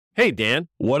Hey, Dan,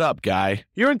 What up, guy?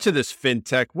 you're into this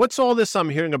fintech. What's all this I'm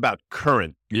hearing about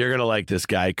Current? You're going to like this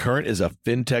guy. Current is a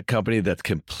fintech company that's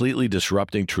completely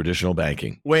disrupting traditional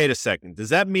banking. Wait a second. Does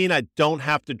that mean I don't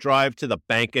have to drive to the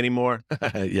bank anymore?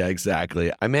 Yeah,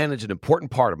 exactly. I manage an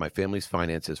important part of my family's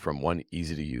finances from one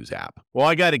easy-to-use app. Well,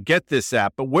 I got to get this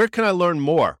app, but where can I learn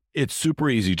more? It's super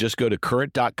easy. Just go to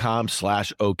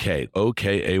current.com/OK,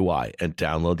 OKAY, and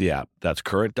download the app. That's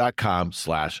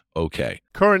current.com/OK.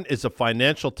 Current is a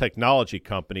financial technology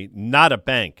company, not a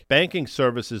bank. Banking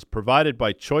services provided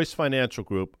by Choice Financial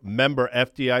Group, member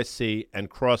FDIC, and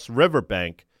Cross River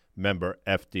Bank, member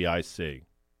FDIC.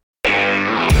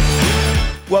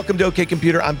 Welcome to OK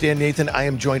Computer. I'm Dan Nathan. I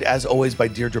am joined, as always, by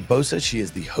Deirdre Bosa. She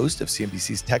is the host of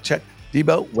CNBC's Tech Check.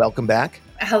 Debo, welcome back.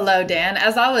 Hello, Dan.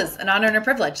 As always, an honor and a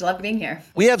privilege. Love being here.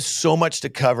 We have so much to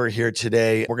cover here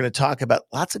today. We're going to talk about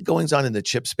lots of goings on in the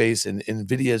chip space, and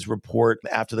NVIDIA's report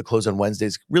after the close on Wednesday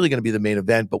is really going to be the main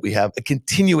event. But we have a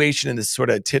continuation in this sort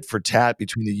of tit for tat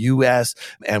between the U.S.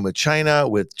 and with China,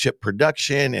 with chip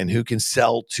production and who can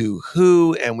sell to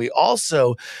who. And we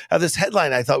also have this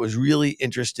headline I thought was really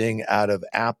interesting out of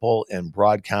Apple and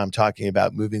Broadcom talking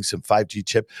about moving some 5G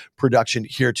chip production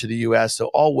here to the U.S.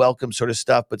 So all welcome sort of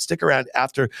stuff. But stick around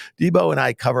after Debo and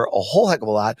I cover a whole heck of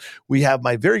a lot. We have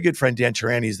my very good friend Dan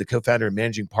Teran. He's the co-founder and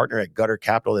managing partner at Gutter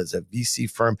Capital. That's a VC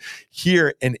firm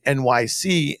here in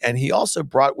NYC. And he also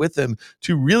brought with him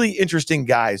two really interesting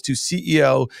guys, two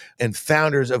CEO and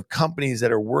founders of companies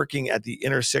that are working at the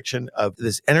intersection of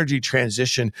this energy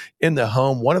transition in the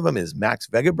home. One of them is Max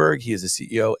Veggeberg. He is the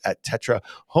CEO at Tetra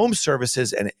Home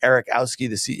Services, and Eric Owski,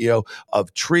 the CEO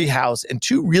of Treehouse. And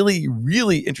two really,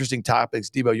 really interesting topics.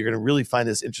 Debo, you're going to really find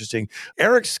this interesting.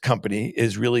 Eric's company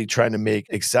is really trying to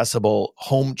make accessible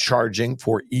home charging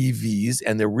for EVs,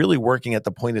 and they're really working at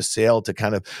the point of sale to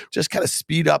kind of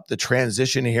speed up the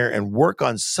transition here and work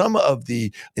on some of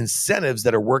the incentives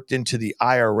that are worked into the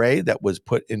IRA that was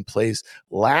put in place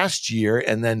last year.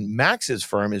 And then Max's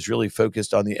firm is really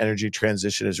focused on the energy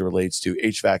transition as it relates to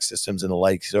HVAC systems and the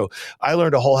like. So I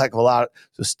learned a whole heck of a lot.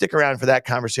 So stick around for that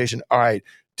conversation. All right,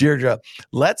 Deirdre,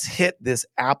 let's hit this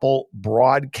Apple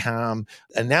Broadcom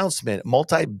announcement,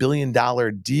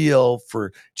 multi-billion-dollar deal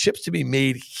for chips to be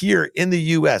made here in the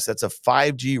U.S. That's a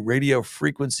 5G radio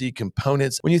frequency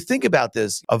components. When you think about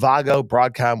this, Avago,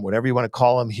 Broadcom, whatever you want to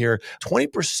call them here,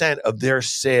 20% of their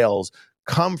sales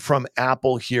come from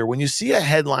Apple here. When you see a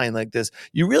headline like this,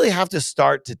 you really have to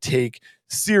start to take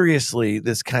seriously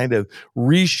this kind of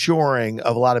reshoring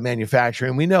of a lot of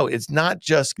manufacturing. We know it's not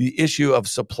just the issue of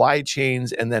supply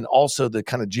chains and then also the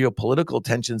kind of geopolitical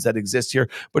tensions that exist here,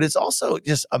 but it's also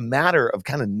just a matter of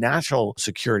kind of national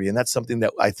security. And that's something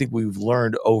that I think we've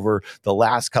learned over the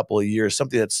last couple of years,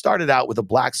 something that started out with a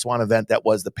black swan event that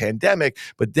was the pandemic.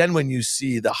 But then when you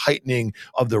see the heightening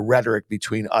of the rhetoric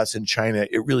between us and China,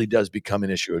 it really does become an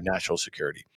issue of national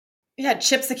security. Yeah,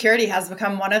 chip security has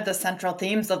become one of the central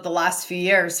themes of the last few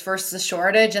years. First, the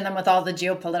shortage, and then with all the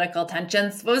geopolitical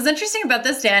tensions. What was interesting about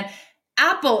this, Dan,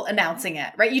 Apple announcing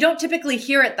it, right? You don't typically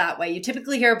hear it that way. You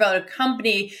typically hear about a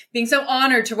company being so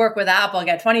honored to work with Apple,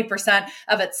 get 20%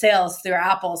 of its sales through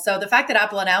Apple. So the fact that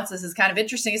Apple announces is kind of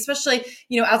interesting, especially,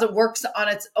 as it works on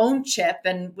its own chip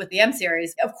and with the M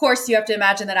series. Of course, you have to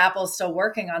imagine that Apple is still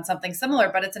working on something similar,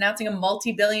 but it's announcing a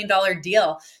multi-billion-dollar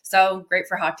deal. So great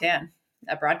for Hock Tan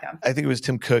at Broadcom. I think it was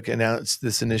Tim Cook announced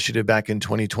this initiative back in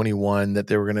 2021 that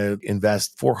they were going to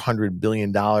invest $400 billion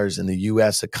in the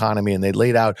U.S. economy. And they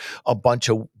laid out a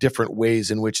bunch of different ways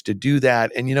in which to do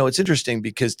that. And, it's interesting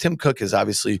because Tim Cook was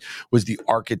the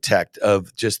architect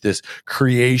of just this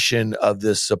creation of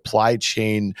this supply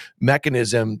chain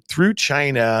mechanism through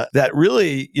China that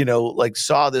really,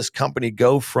 saw this company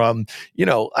go from,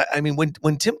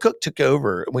 when Tim Cook took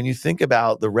over, when you think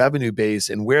about the revenue base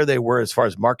and where they were as far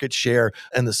as market share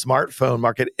and the smartphone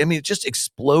market, it just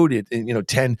exploded in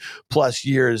 10 plus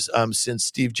years since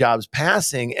Steve Jobs'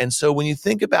 passing. And so when you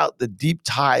think about the deep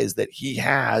ties that he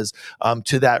has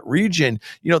to that region,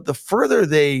 the further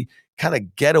they kind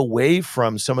of get away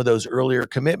from some of those earlier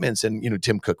commitments. And,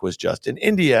 Tim Cook was just in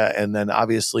India. And then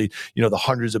obviously, the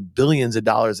hundreds of billions of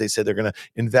dollars they said they're going to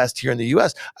invest here in the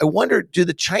US. I wonder, do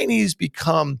the Chinese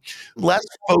become less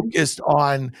focused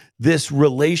on this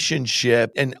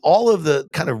relationship and all of the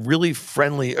kind of really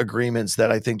friendly agreements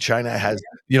that I think China has,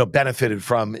 benefited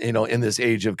from, in this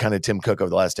age of kind of Tim Cook over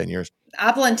the last 10 years?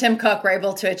 Apple and Tim Cook were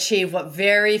able to achieve what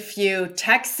very few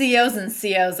tech CEOs and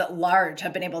CEOs at large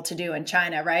have been able to do in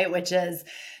China, right? Which is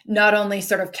not only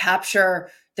sort of capture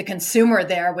the consumer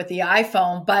there with the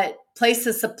iPhone, but place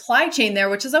a supply chain there,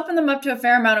 which has opened them up to a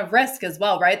fair amount of risk as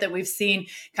well, right? That we've seen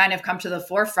kind of come to the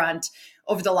forefront.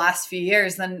 over the last few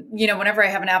years. And, whenever I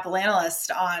have an Apple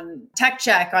analyst on Tech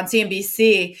Check, on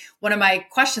CNBC, one of my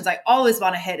questions I always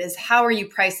want to hit is, how are you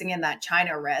pricing in that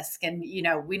China risk? And,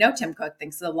 we know Tim Cook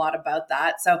thinks a lot about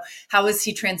that. So how is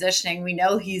he transitioning? We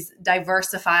know he's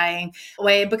diversifying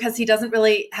away because he doesn't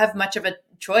really have much of a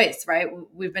choice, right?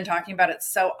 We've been talking about it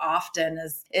so often,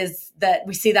 is that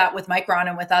we see that with Micron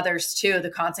and with others too,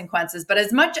 the consequences. But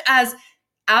as much as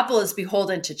Apple is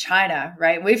beholden to China,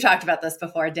 right? We've talked about this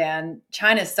before, Dan.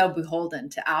 China is so beholden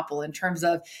to Apple in terms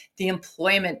of the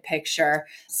employment picture.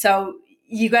 So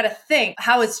you got to think,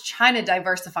 how is China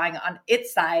diversifying on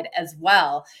its side as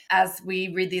well, as we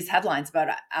read these headlines about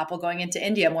Apple going into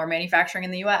India, more manufacturing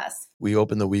in the US? We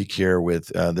opened the week here with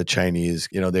the Chinese.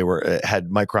 They had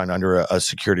Micron under a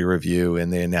security review,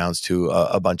 and they announced to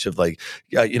a bunch of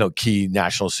key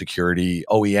national security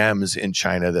OEMs in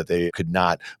China that they could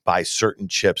not buy certain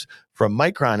chips from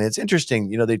Micron. And it's interesting,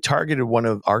 they targeted one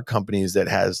of our companies that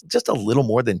has just a little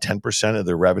more than 10% of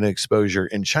their revenue exposure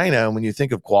in China. And when you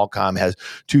think of Qualcomm has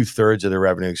 2/3 of their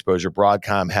revenue exposure,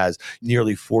 Broadcom has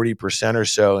nearly 40% or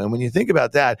so. And when you think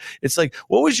about that, it's like,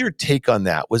 what was your take on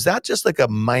that? Was that just like a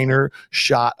minor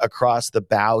shot across the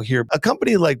bow here? A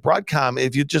company like Broadcom,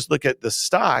 if you just look at the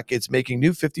stock, it's making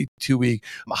new 52-week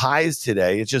highs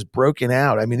today. It's just broken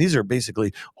out. I mean, these are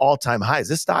basically all-time highs.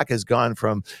 This stock has gone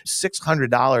from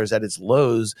 $600 at its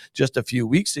lows just a few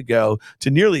weeks ago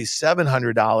to nearly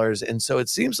 $700. And so it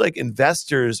seems like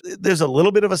investors, there's a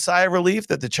little bit of a sigh of relief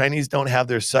that the Chinese don't have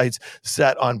their sights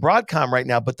set on Broadcom right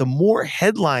now. But the more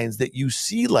headlines that you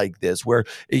see like this, where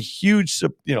a huge,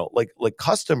 like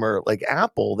customer like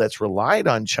Apple that's relied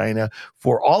on China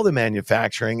for all the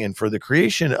manufacturing and for the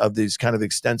creation of these kind of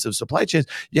extensive supply chains,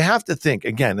 you have to think,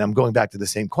 again, I'm going back to the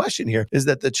same question here, is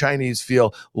that the Chinese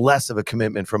feel less of a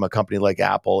commitment from a company like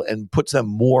Apple and puts them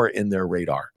more in their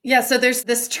radar. Yeah, so there's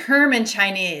this term in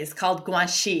Chinese called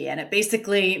guanxi, and it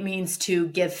basically means to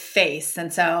give face.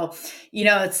 And so,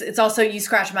 it's also, you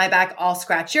scratch my back, I'll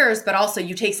scratch yours, but also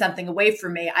you take something away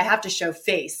from me, I have to show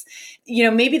face.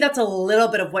 Maybe that's a little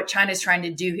bit of what China's trying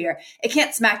to do here. It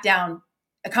can't smack down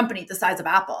a company the size of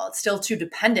Apple. It's still too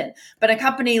dependent. But a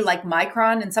company like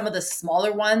Micron and some of the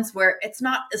smaller ones where it's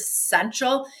not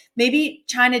essential, maybe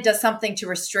China does something to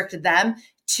restrict them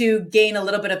to gain a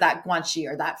little bit of that guanxi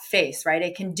or that face, right?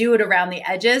 It can do it around the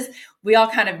edges. We all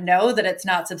kind of know that it's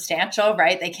not substantial,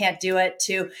 right? They can't do it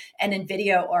to an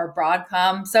NVIDIA or a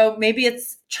Broadcom. So maybe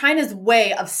it's China's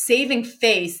way of saving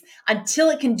face until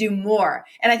it can do more.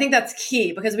 And I think that's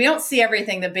key because we don't see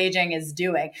everything that Beijing is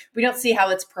doing. We don't see how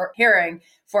it's preparing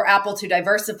for Apple to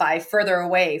diversify further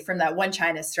away from that one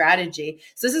China strategy.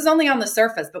 So this is only on the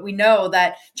surface, but we know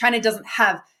that China doesn't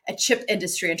have a chip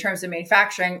industry in terms of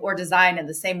manufacturing or design in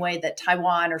the same way that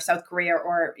Taiwan or South Korea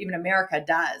or even America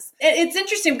does. It's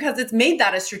interesting because it's made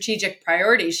that a strategic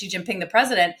priority. Xi Jinping, the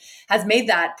president, has made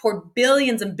that, poured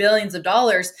billions and billions of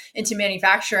dollars into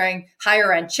manufacturing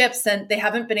higher end chips, and they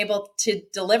haven't been able to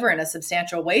deliver in a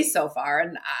substantial way so far.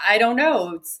 And I don't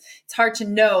know, it's hard to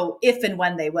know if and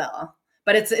when they will.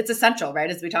 But it's essential,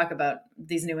 right, as we talk about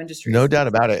these new industries. No doubt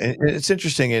about it. And it's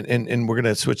interesting. And we're going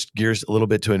to switch gears a little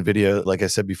bit to NVIDIA. Like I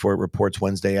said before, it reports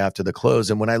Wednesday after the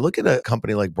close. And when I look at a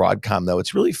company like Broadcom, though,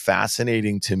 it's really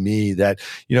fascinating to me that,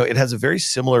 it has a very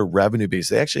similar revenue base.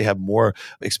 They actually have more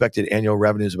expected annual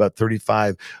revenues, about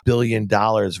 $35 billion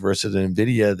versus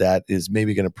NVIDIA that is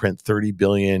maybe going to print $30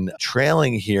 billion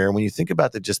trailing here. And when you think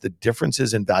about just the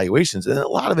differences in valuations, and a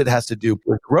lot of it has to do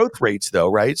with growth rates, though,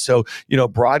 right? So,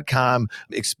 Broadcom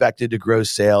expected to grow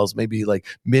sales maybe like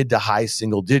mid to high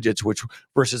single digits, which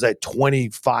versus at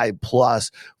 25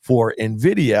 plus for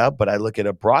NVIDIA. But I look at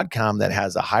a Broadcom that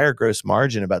has a higher gross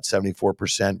margin, about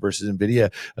 74% versus NVIDIA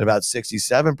at about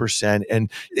 67%. And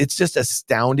it's just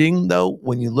astounding, though,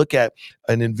 when you look at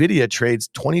an NVIDIA trades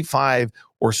 25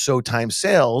 or so times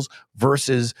sales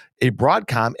versus a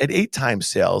Broadcom at 8 times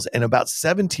sales and about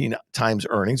 17 times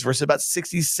earnings versus about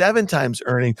 67 times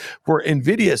earnings for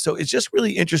NVIDIA. So it's just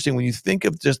really interesting when you think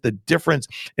of just the difference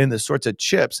in the sorts of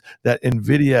chips that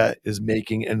NVIDIA is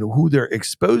making and who they're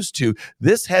exposed to.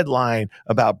 This headline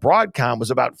about Broadcom was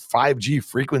about 5G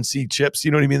frequency chips, you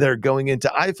know what I mean? They're going into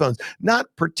iPhones, not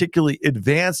particularly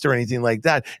advanced or anything like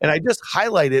that. And I just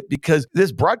highlight it because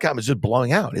this Broadcom is just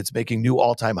blowing out. It's making new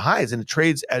all-time highs and it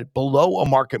trades at below a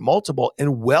market multiple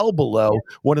and well below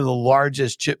one of the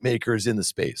largest chip makers in the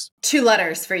space. 2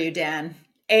 letters for you, Dan.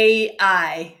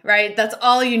 AI, right? That's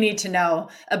all you need to know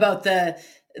about the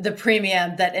the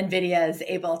premium that NVIDIA is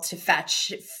able to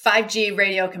fetch. 5G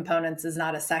radio components is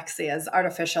not as sexy as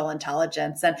artificial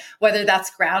intelligence. And whether that's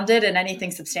grounded in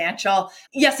anything substantial,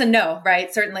 yes and no,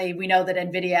 right? Certainly, we know that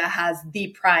NVIDIA has the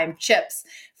prime chips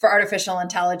for artificial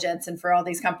intelligence and for all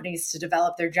these companies to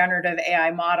develop their generative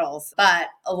AI models. But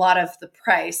a lot of the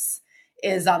price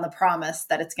is on the promise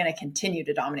that it's going to continue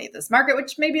to dominate this market,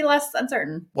 which may be less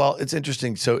uncertain. Well, it's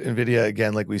interesting. So NVIDIA,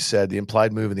 again, like we said, the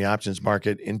implied move in the options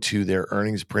market into their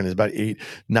earnings print is about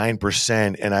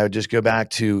 8-9%. And I would just go back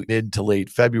to mid to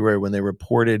late February when they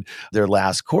reported their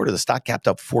last quarter. The stock gapped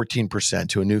up 14%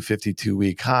 to a new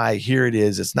 52-week high. Here it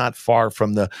is. It's not far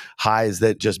from the highs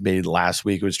that just made last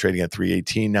week. It was trading at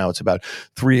 318. Now it's about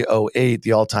 308.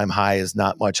 The all-time high is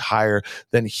not much higher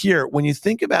than here. When you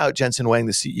think about Jensen Huang,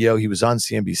 the CEO, he was on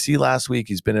CNBC last week.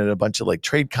 He's been at a bunch of like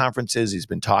trade conferences. He's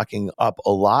been talking up a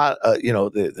lot.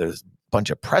 There's a bunch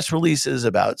of press releases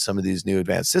about some of these new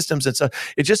advanced systems. And so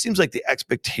it just seems like the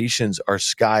expectations are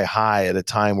sky high at a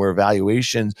time where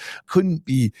valuations couldn't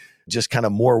be just kind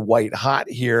of more white hot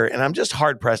here. And I'm just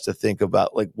hard pressed to think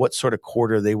about like what sort of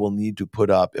quarter they will need to put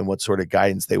up and what sort of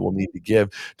guidance they will need to give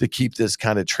to keep this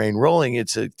kind of train rolling.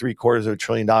 It's a $750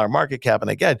 billion market cap.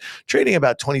 And again, trading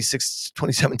about 26,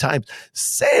 27 times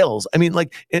sales. I mean,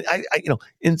 like,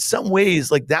 in some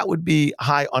ways, like that would be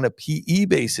high on a PE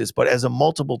basis, but as a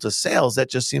multiple to sales, that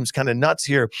just seems kind of nuts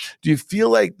here. Do you feel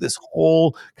like this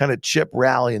whole kind of chip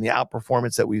rally and the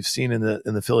outperformance that we've seen in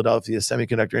the Philadelphia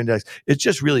Semiconductor Index, it's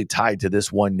just really tied to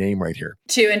this one name right here?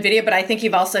 To NVIDIA, but I think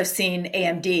you've also seen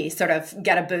AMD sort of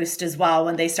get a boost as well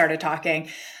when they started talking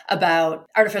about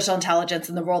artificial intelligence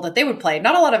and the role that they would play.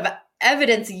 Not a lot of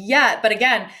evidence yet, but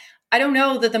again, I don't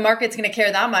know that the market's going to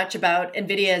care that much about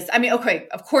NVIDIA's. I mean, okay,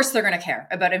 of course they're going to care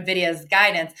about NVIDIA's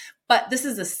guidance, but this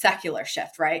is a secular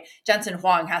shift, right? Jensen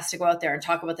Huang has to go out there and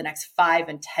talk about the next 5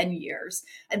 and 10 years.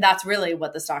 And that's really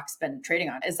what the stock's been trading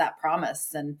on, is that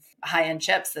promise and high-end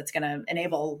chips that's going to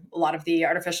enable a lot of the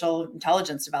artificial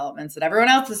intelligence developments that everyone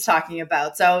else is talking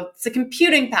about. So it's a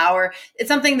computing power. It's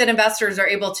something that investors are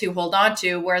able to hold on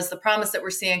to, whereas the promise that we're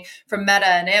seeing from Meta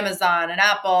and Amazon and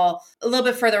Apple, a little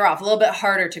bit further off, a little bit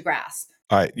harder to grasp.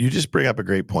 All right. You just bring up a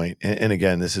great point. And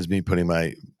again, this is me putting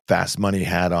my fast money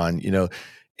hat on.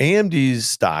 AMD's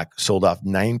stock sold off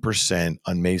 9%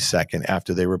 on May 2nd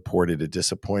after they reported a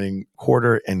disappointing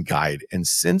quarter and guide. And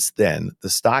since then, the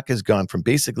stock has gone from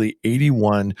basically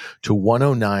 81 to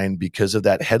 109 because of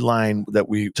that headline that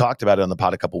we talked about on the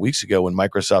pod a couple of weeks ago when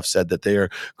Microsoft said that they are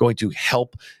going to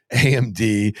help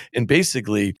AMD in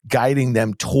basically guiding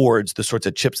them towards the sorts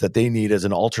of chips that they need as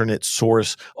an alternate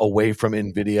source away from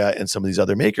NVIDIA and some of these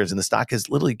other makers. And the stock has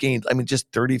literally gained,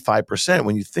 just 35%.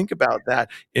 When you think about that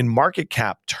in market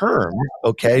cap terms,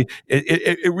 okay,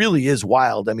 it really is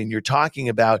wild. You're talking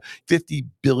about $50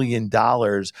 billion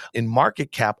in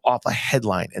market cap off a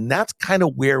headline. And that's kind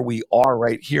of where we are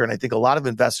right here. And I think a lot of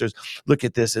investors look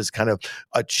at this as kind of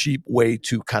a cheap way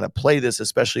to kind of play this,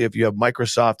 especially if you have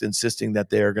Microsoft insisting that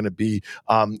they are going to be,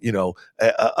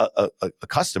 a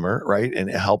customer, right? And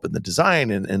help in the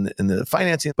design and the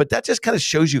financing. But that just kind of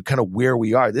shows you kind of where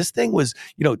we are. This thing was,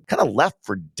 kind of left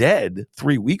for dead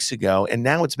 3 weeks ago, and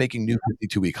now it's making new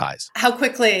 52-week highs. How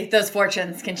quickly those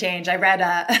fortunes can change. I read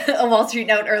a Wall Street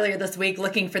note earlier this week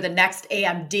looking for the next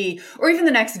AMD or even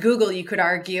the next Google, you could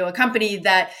argue, a company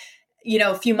that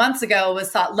a few months ago was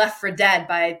thought left for dead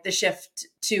by the shift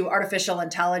to artificial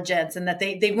intelligence and that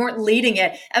they weren't leading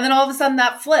it. And then all of a sudden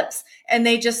that flips and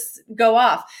they just go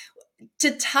off.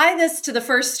 To tie this to the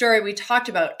first story we talked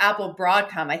about, Apple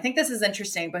Broadcom, I think this is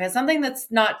interesting because something that's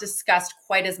not discussed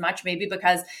quite as much, maybe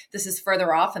because this is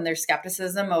further off and there's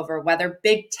skepticism over whether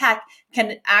big tech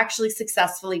can actually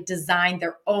successfully design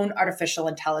their own artificial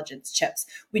intelligence chips.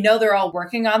 We know they're all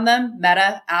working on them,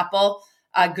 Meta, Apple,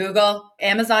 Google,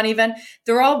 Amazon even,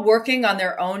 they're all working on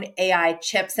their own AI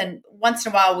chips. And once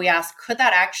in a while we ask, could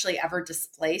that actually ever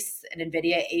displace an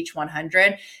NVIDIA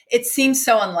H100? It seems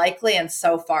so unlikely and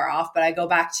so far off, but I go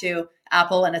back to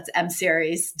Apple and its M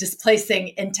series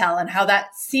displacing Intel and how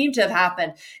that seemed to have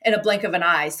happened in a blink of an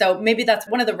eye. So maybe that's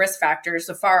one of the risk factors,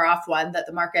 a far off one that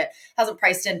the market hasn't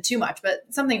priced in too much, but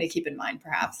something to keep in mind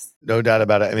perhaps. No doubt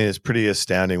about it. It's pretty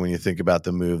astounding when you think about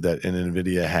the move that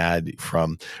NVIDIA had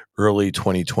from early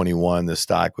 2021. The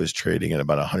stock was trading at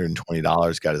about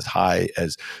 $120, got as high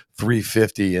as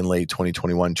 $350 in late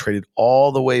 2021, traded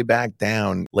all the way back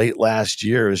down. Late last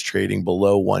year is trading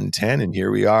below 110, and here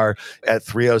we are at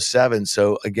 307.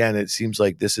 So again, it seems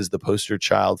like this is the poster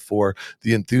child for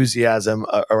the enthusiasm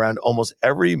around almost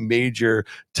every major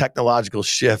technological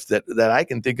shift that I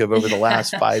can think of over the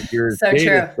last 5 years. So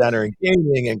Data true. center and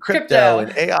gaming and crypto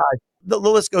and AI. The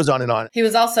list goes on and on. He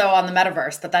was also on the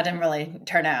metaverse, but that didn't really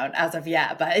turn out as of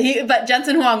yet. But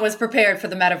Jensen Huang was prepared for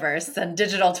the metaverse and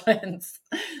digital twins.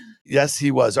 Yes, he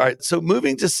was. All right. So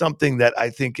moving to something that I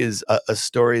think is a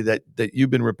story that you've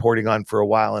been reporting on for a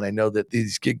while, and I know that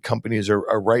these gig companies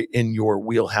are right in your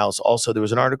wheelhouse. Also, there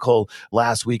was an article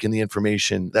last week in The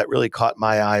Information that really caught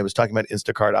my eye. I was talking about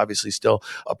Instacart, obviously still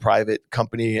a private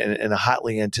company and a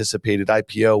hotly anticipated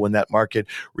IPO when that market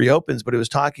reopens, but it was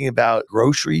talking about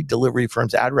grocery delivery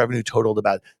firms. Ad revenue totaled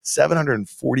about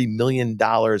 $740 million in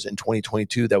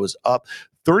 2022. That was up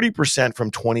 30% from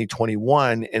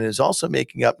 2021 and is also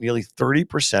making up nearly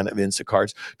 30% of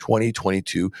Instacart's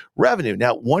 2022 revenue.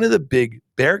 Now, one of the big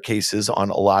bear cases on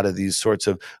a lot of these sorts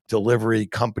of delivery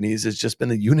companies has just been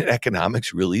the unit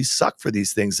economics really suck for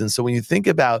these things. And so when you think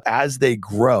about as they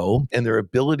grow and their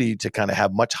ability to kind of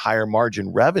have much higher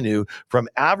margin revenue from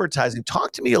advertising,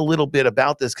 talk to me a little bit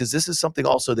about this, because this is something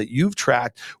also that you've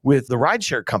tracked with the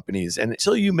rideshare companies. And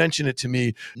until you mentioned it to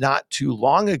me not too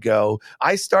long ago,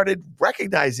 I started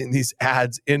recognizing these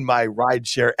ads in my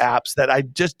rideshare apps that I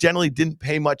just generally didn't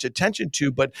pay much attention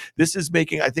to. But this is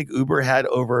making, I think Uber had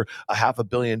over $500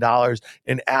 million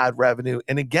in ad revenue.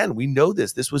 And again, we know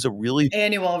this was a really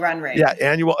annual run rate.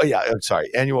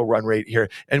 Annual run rate here.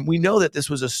 And we know that this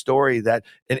was a story that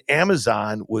an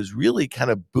Amazon was really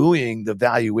kind of buoying the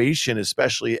valuation,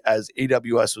 especially as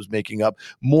AWS was making up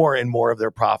more and more of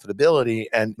their profitability,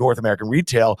 and North American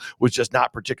retail was just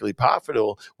not particularly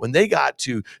profitable. When they got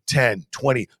to 10,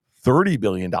 20, $30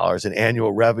 billion in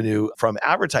annual revenue from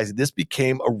advertising, this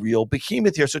became a real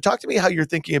behemoth here. So talk to me how you're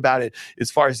thinking about it as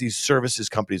far as these services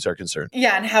companies are concerned.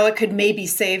 Yeah, and how it could maybe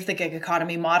save the gig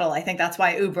economy model. I think that's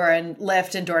why Uber and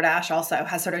Lyft and DoorDash also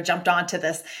has sort of jumped onto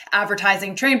this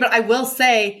advertising train. But I will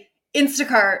say,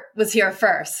 Instacart was here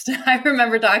first. I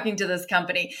remember talking to this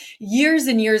company years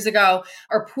and years ago.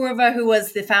 Purva, who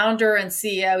was the founder and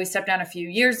CEO, he stepped down a few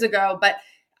years ago, but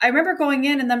I remember going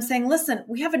in and them saying, listen,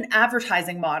 we have an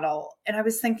advertising model. And I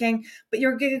was thinking, but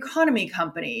you're a gig economy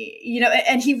company,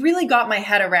 and he really got my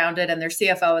head around it, and their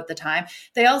CFO at the time.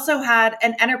 They also had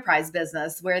an enterprise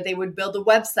business where they would build a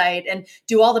website and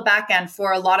do all the back end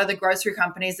for a lot of the grocery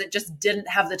companies that just didn't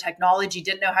have the technology,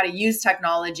 didn't know how to use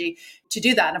technology to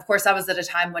do that. And of course, that was at a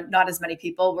time when not as many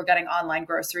people were getting online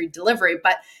grocery delivery,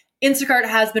 but Instacart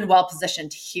has been well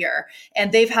positioned here,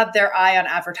 and they've had their eye on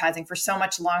advertising for so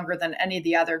much longer than any of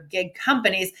the other gig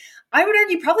companies. I would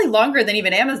argue probably longer than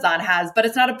even Amazon has, but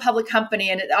it's not a public company,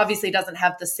 and it obviously doesn't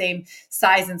have the same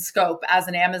size and scope as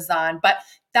an Amazon. But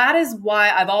that is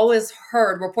why I've always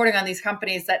heard reporting on these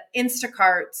companies that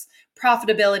Instacart's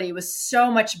profitability was so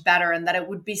much better, and that it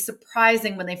would be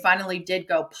surprising when they finally did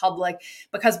go public,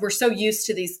 because we're so used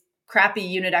to these crappy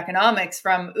unit economics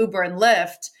from Uber and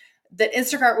Lyft, that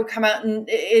Instacart would come out and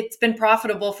it's been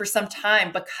profitable for some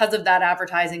time because of that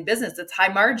advertising business. It's high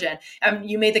margin.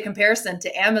 You made the comparison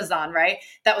to Amazon, right?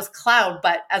 That was cloud,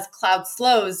 but as cloud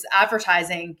slows,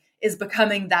 advertising is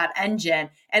becoming that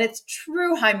engine. And it's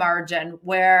true high margin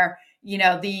where,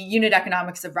 the unit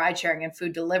economics of ride sharing and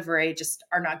food delivery just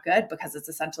are not good because it's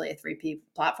essentially a 3P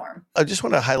platform. I just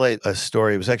want to highlight a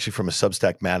story. It was actually from a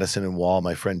Substack, Madison and Wall.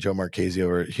 My friend Joe Marchese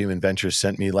over at Human Ventures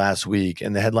sent me last week.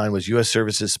 And the headline was U.S.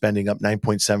 services spending up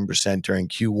 9.7% during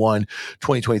Q1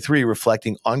 2023,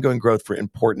 reflecting ongoing growth for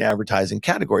important advertising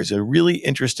categories. A really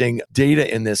interesting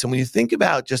data in this. And when you think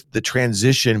about just the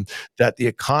transition that the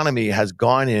economy has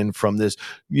gone in from this,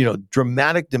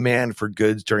 dramatic demand for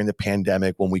goods during the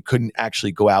pandemic when we couldn't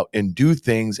actually go out and do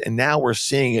things. And now we're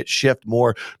seeing it shift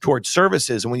more towards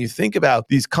services. And when you think about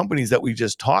these companies that we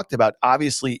just talked about,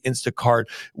 obviously Instacart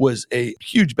was a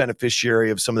huge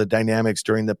beneficiary of some of the dynamics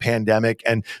during the pandemic.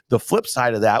 And the flip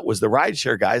side of that was the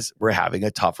rideshare guys were having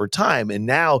a tougher time. And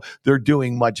now they're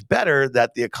doing much better,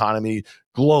 that the economy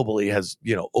globally has,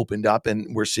 opened up,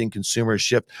 and we're seeing consumers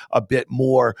shift a bit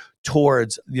more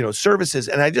towards, services.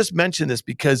 And I just mentioned this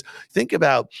because think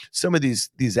about some of these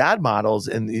ad models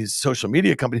and these social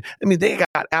media companies. I mean, they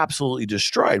got absolutely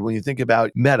destroyed. When you think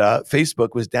about Meta,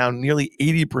 Facebook was down nearly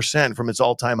 80% from its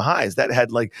all-time highs. That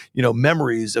had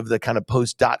memories of the kind of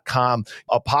post.com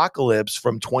apocalypse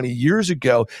from 20 years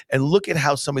ago. And look at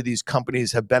how some of these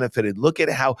companies have benefited. Look at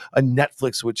how a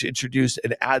Netflix, which introduced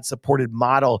an ad-supported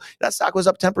model, that stock was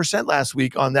up 10% last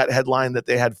week on that headline that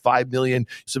they had 5 million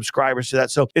subscribers to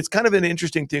that. So it's kind of an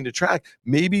interesting thing to track.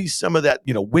 Maybe some of that,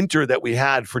 winter that we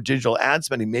had for digital ad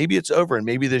spending, maybe it's over, and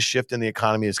maybe this shift in the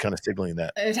economy is kind of signaling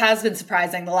that. It has been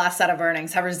surprising, the last set of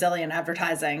earnings, how resilient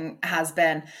advertising has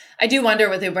been. I do wonder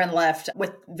with Uber and Lyft,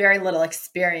 with very little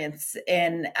experience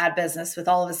in ad business, with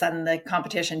all of a sudden the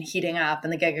competition heating up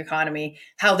in the gig economy,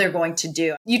 how they're going to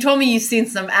do. You told me you've seen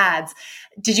some ads.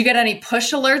 Did you get any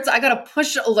push alerts? I got a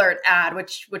push alert ad,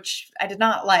 which I did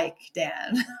not like,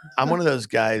 Dan. I'm one of those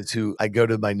guys who I go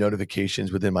to my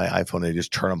notifications within my iPhone and I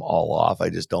just turn them all off. I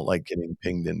just don't like getting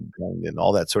pinged and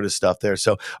all that sort of stuff there.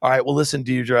 So, all right. Well, listen,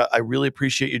 Deidre, I really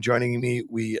appreciate you joining me.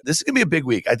 This is going to be a big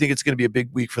week. I think it's going to be a big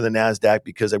week for the NASDAQ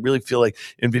because I really feel like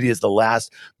NVIDIA is the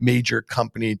last major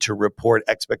company to report.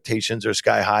 Expectations are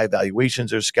sky high.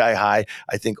 Valuations are sky high.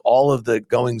 I think all of the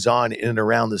goings on in and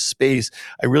around the space,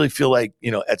 I really feel like,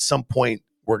 at some point,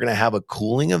 we're going to have a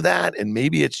cooling of that. And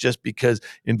maybe it's just because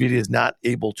NVIDIA is not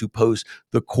able to post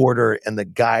the quarter and the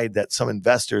guide that some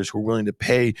investors who are willing to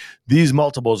pay these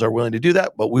multiples are willing to do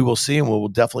that. But we will see, and we will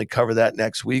definitely cover that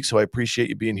next week. So I appreciate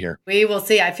you being here. We will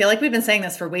see. I feel like we've been saying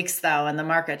this for weeks, though, and the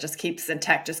market just keeps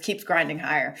grinding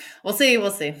higher. We'll see.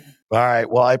 All right.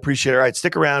 Well, I appreciate it. All right.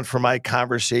 Stick around for my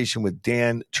conversation with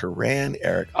Dan Teran,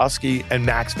 Eric Owski, and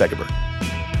Max Veggeberg.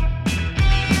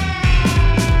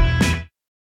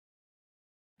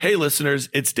 Hey listeners,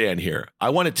 it's Dan here. I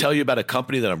want to tell you about a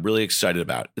company that I'm really excited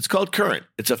about. It's called Current.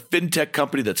 It's a fintech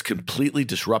company that's completely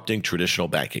disrupting traditional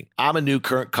banking. I'm a new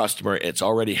Current customer. It's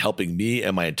already helping me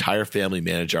and my entire family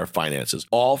manage our finances,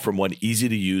 all from one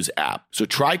easy-to-use app. So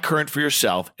try Current for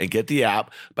yourself and get the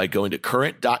app by going to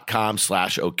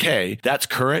current.com/OK. That's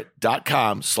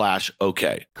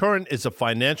current.com/OK. Current is a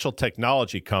financial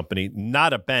technology company,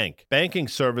 not a bank. Banking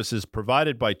services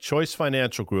provided by Choice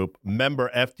Financial Group,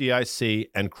 member FDIC,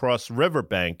 and Cross River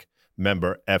Bank,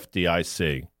 member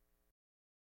FDIC.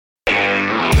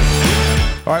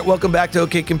 All right, welcome back to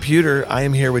OK Computer. I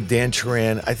am here with Dan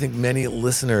Teran. I think many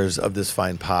listeners of this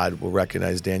fine pod will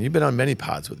recognize Dan. You've been on many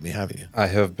pods with me, haven't you? I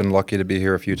have been lucky to be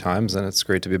here a few times, and it's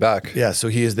great to be back. Yeah, so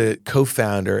he is the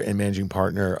co-founder and managing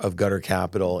partner of Gutter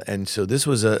Capital. And so this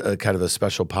was a kind of a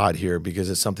special pod here because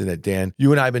it's something that, Dan,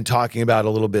 you and I have been talking about a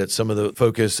little bit, some of the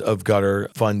focus of Gutter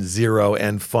Fund 0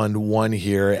 and Fund 1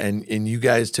 here. And you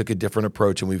guys took a different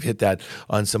approach, and we've hit that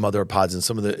on some other pods and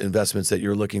some of the investments that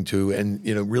you're looking to. And,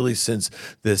 really since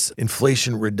this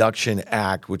Inflation Reduction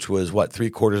Act, which was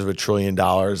 $750 billion.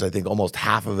 I think almost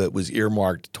half of it was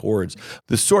earmarked towards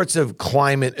the sorts of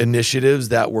climate initiatives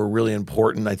that were really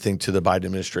important, I think, to the Biden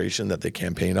administration that they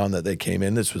campaigned on, that they came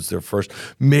in. This was their first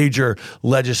major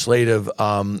legislative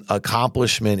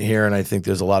accomplishment here. And I think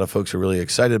there's a lot of folks who are really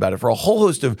excited about it for a whole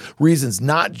host of reasons,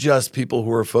 not just people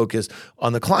who are focused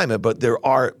on the climate, but there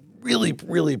are really,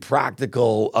 really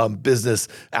practical business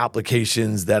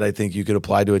applications that I think you could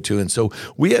apply to it too. And so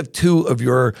we have two of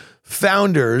your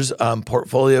founders,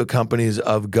 portfolio companies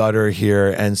of Gutter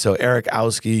here. And so Eric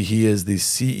Owski, he is the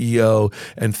CEO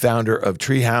and founder of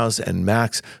Treehouse, and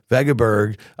Max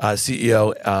Veggeberg,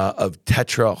 CEO of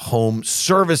Tetra Home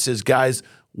Services. Guys,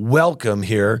 welcome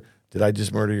here. Did I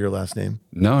just murder your last name?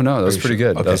 No, that was pretty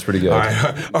good. Okay. That was pretty good. All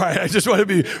right. I just want to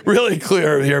be really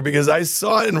clear here because I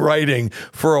saw it in writing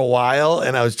for a while,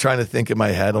 and I was trying to think in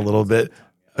my head a little bit.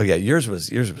 Okay, yours was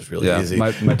really easy.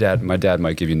 My dad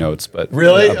might give you notes, but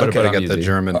really, but I get the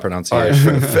German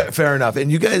pronunciation. Right. Fair enough. And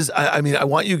you guys, I mean, I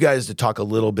want you guys to talk a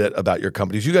little bit about your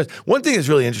companies. You guys, one thing is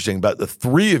really interesting about the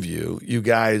three of you. You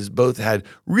guys both had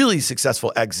really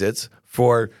successful exits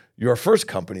for your first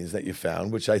companies that you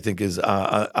found, which I think is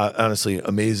honestly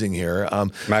amazing here.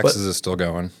 Max's is still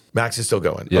going. Max is still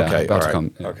going. Yeah, okay, about all right. to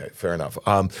come. Yeah. Okay, fair enough.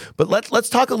 But let's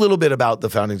talk a little bit about the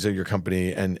foundings of your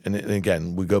company. And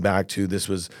again, we go back to this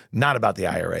was not about the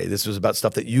IRA. This was about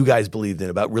stuff that you guys believed in,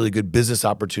 about really good business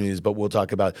opportunities. But we'll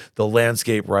talk about the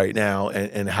landscape right now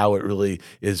and how it really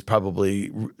is probably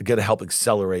going to help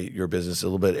accelerate your business a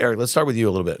little bit. Eric, let's start with you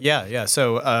a little bit. Yeah.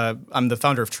 So I'm the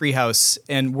founder of Treehouse,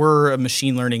 and we're a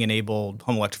machine learning enabled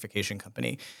home electrification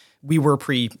company. We were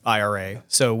pre-IRA,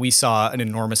 so we saw an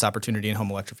enormous opportunity in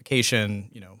home electrification,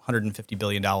 $150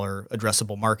 billion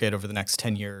addressable market over the next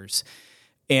 10 years.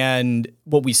 And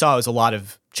what we saw was a lot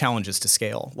of challenges to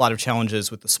scale, a lot of challenges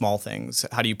with the small things.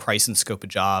 How do you price and scope a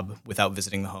job without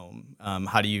visiting the home?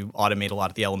 How do you automate a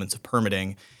lot of the elements of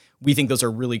permitting? We think those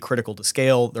are really critical to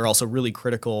scale. They're also really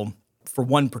critical for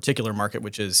one particular market,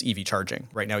 which is EV charging.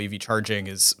 Right now, EV charging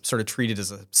is sort of treated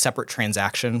as a separate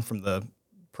transaction from the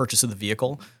purchase of the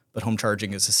vehicle, but home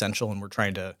charging is essential, and we're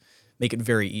trying to make it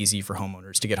very easy for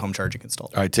homeowners to get home charging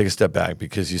installed. All right, take a step back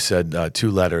because you said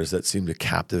two letters that seem to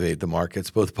captivate the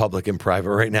markets, both public and private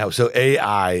right now. So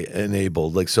AI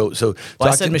enabled, like so. Well,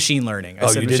 I said machine learning.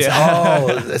 Oh, you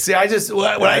did. See, I just when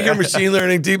I hear machine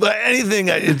learning, deep anything,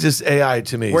 it's just AI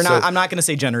to me. I'm not going to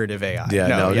say generative AI. Yeah,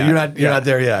 no, you're not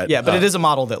there yet. Yeah, but it is a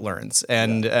model that learns,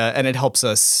 and it helps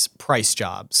us price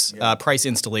jobs, price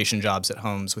installation jobs at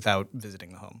homes without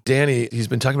visiting the home. Danny, he's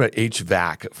been talking about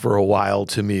HVAC for a while.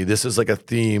 To me, this is like a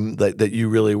theme that you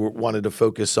really wanted to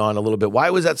focus on a little bit. Why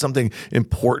was that something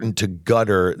important to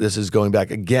Gutter? This is going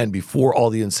back again before all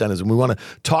the incentives, and we want to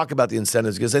talk about the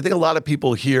incentives because I think a lot of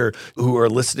people here who are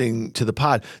listening to the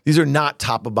pod, these are not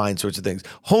top of mind sorts of things.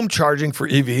 Home charging for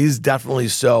EVs, definitely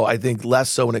so. I think less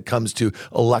so when it comes to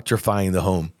electrifying the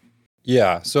home.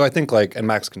 Yeah. So I think and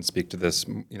Max can speak to this,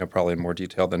 probably in more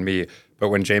detail than me, but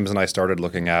when James and I started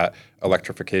looking at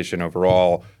electrification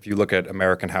overall, if you look at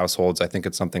American households, I think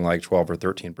it's something like 12 or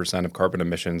 13% of carbon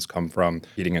emissions come from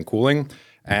heating and cooling.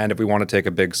 And if we want to take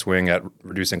a big swing at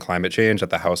reducing climate change at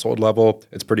the household level,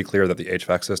 it's pretty clear that the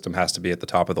HVAC system has to be at the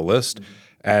top of the list. Mm-hmm.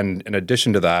 And in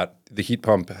addition to that, the heat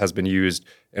pump has been used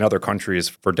in other countries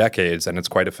for decades, and it's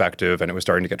quite effective, and it was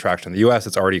starting to get traction in the U.S.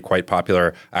 It's already quite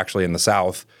popular, actually, in the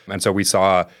South. And so we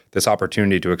saw this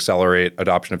opportunity to accelerate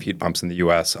adoption of heat pumps in the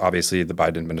U.S. Obviously, the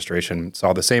Biden administration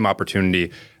saw the same opportunity.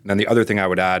 And then the other thing I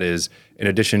would add is, in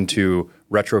addition to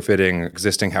retrofitting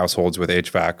existing households with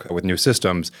HVAC with new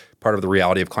systems, part of the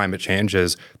reality of climate change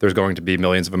is there's going to be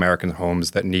millions of American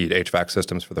homes that need HVAC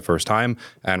systems for the first time,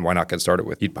 and why not get started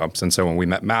with heat pumps? And so when we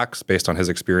met Max, based on his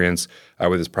experience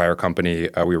with his prior company,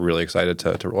 we were really excited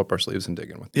to roll up our sleeves and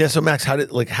dig in with it. Yeah, so Max, how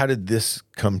did this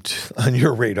come on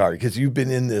your radar? Because you've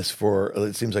been in this for,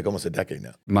 it seems like almost a decade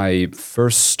now. My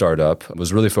first startup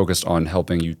was really focused on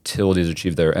helping utilities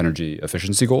achieve their energy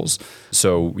efficiency goals.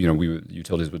 So,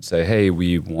 utilities would say, hey,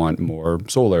 we want more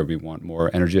solar, we want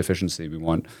more energy efficiency, we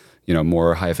want,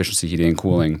 more high efficiency heating and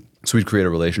cooling. So we'd create a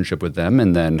relationship with them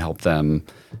and then help them,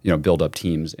 build up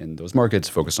teams in those markets,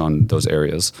 focus on those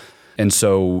areas. And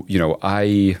so,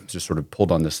 I just sort of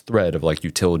pulled on this thread of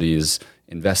utilities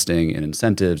investing in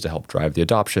incentives to help drive the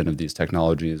adoption of these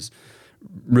technologies,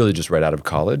 really just right out of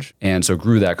college. And so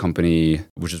grew that company,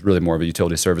 which is really more of a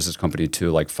utility services company,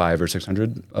 to 500 or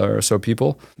 600 or so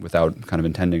people without kind of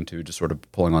intending to, just sort of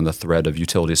pulling on the thread of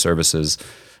utility services.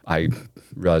 I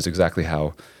realized exactly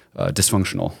how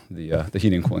dysfunctional the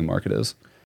heating and cooling market is.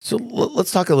 So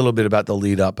let's talk a little bit about the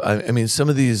lead up. I mean, some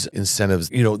of these incentives,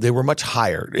 they were much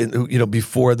higher,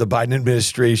 before the Biden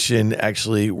administration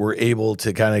actually were able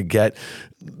to kind of get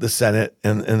the Senate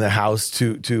and the House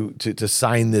to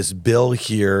sign this bill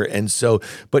here. And so,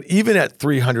 but even at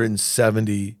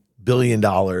 $370 billion,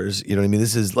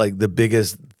 this is the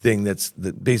biggest thing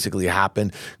that basically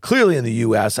happened clearly in the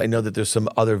U.S. I know that there's some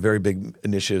other very big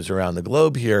initiatives around the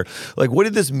globe here. What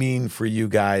did this mean for you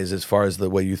guys as far as the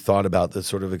way you thought about the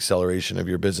sort of acceleration of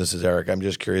your businesses, Eric? I'm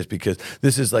just curious because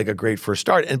this is a great first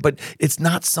start, but it's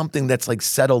not something that's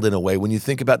settled in a way. When you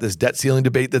think about this debt ceiling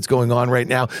debate that's going on right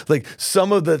now,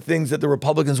 some of the things that the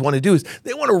Republicans want to do is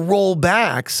they want to roll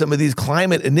back some of these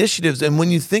climate initiatives. And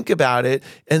when you think about it,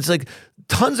 and it's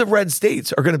tons of red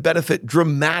states are going to benefit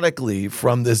dramatically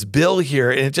from this bill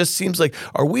here. And it just seems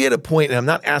are we at a point, and I'm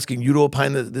not asking you to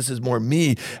opine, that this is more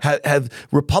me, have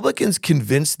Republicans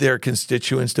convinced their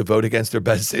constituents to vote against their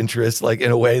best interests, in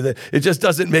a way that it just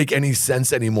doesn't make any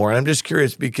sense anymore? And I'm just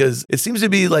curious because it seems to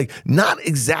be not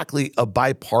exactly a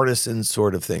bipartisan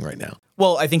sort of thing right now.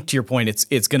 Well, I think to your point,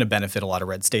 it's going to benefit a lot of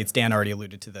red states. Dan already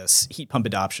alluded to this. Heat pump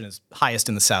adoption is highest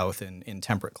in the South in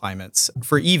temperate climates.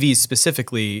 For EVs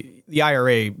specifically, the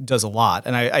IRA does a lot.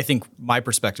 And I think my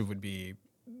perspective would be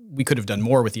we could have done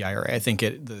more with the IRA. I think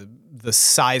the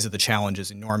size of the challenge is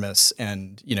enormous.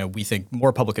 And, we think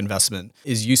more public investment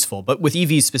is useful. But with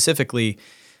EVs specifically,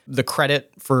 the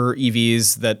credit for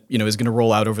EVs that is going to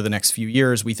roll out over the next few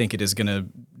years, we think it is going to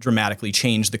dramatically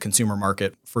change the consumer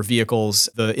market for vehicles.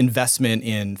 The investment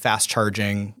in fast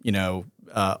charging,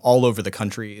 all over the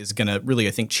country is going to really,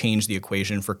 I think, change the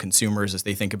equation for consumers as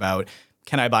they think about,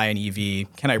 can I buy an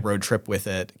EV? Can I road trip with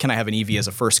it? Can I have an EV as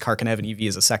a first car? Can I have an EV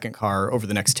as a second car? Over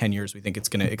the next 10 years, we think it's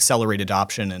going to accelerate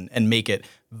adoption and make it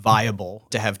viable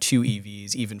to have two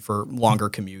EVs, even for longer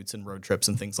commutes and road trips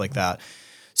and things like that.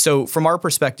 So from our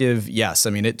perspective, yes,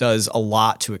 it does a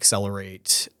lot to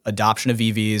accelerate adoption of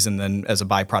EVs, and then as a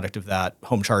byproduct of that,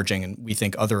 home charging, and we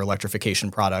think other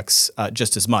electrification products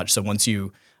just as much. So once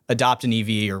you adopt an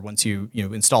EV or once you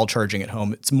install charging at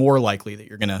home, it's more likely that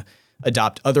you're going to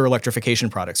adopt other electrification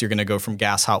products. You're going to go from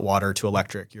gas, hot water to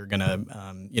electric. You're going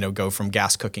to go from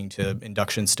gas cooking to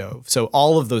induction stove. So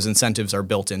all of those incentives are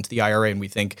built into the IRA, and we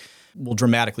think will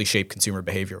dramatically shape consumer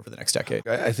behavior over the next decade.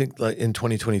 I think like in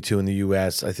 2022 in the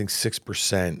U.S., I think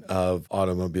 6% of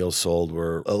automobiles sold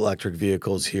were electric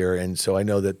vehicles here. And so I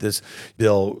know that this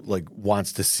bill like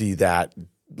wants to see that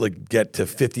like get to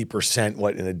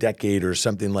 50% in a decade or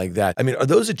something like that. I mean, are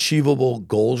those achievable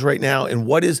goals right now? And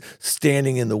what is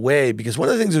standing in the way? Because one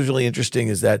of the things that was really interesting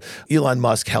is that Elon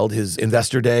Musk held his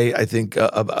investor day, I think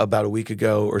about a week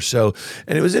ago or so.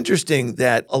 And it was interesting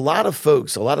that a lot of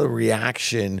folks, a lot of the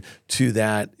reaction to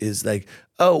that is like,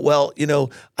 oh, well,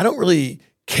 I don't really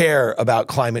care about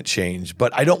climate change,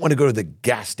 but I don't want to go to the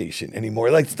gas station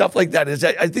anymore. Like stuff like that is,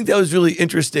 I think that was really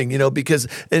interesting, because,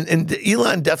 and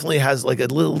Elon definitely has like a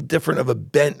little different of a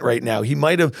bent right now. He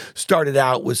might have started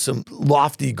out with some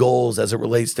lofty goals as it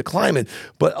relates to climate,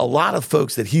 but a lot of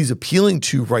folks that he's appealing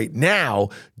to right now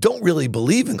don't really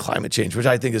believe in climate change, which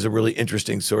I think is a really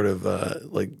interesting sort of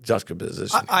like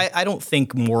juxtaposition. I don't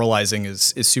think moralizing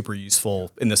is super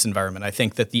useful in this environment. I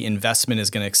think that the investment is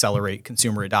going to accelerate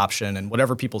consumer adoption, and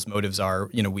whatever people's motives are,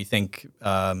 we think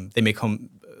they make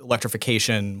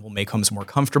electrification will make homes more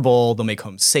comfortable, they'll make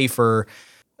homes safer.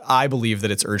 I believe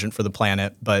that it's urgent for the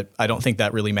planet, but I don't think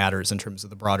that really matters in terms of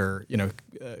the broader,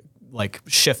 like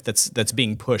shift that's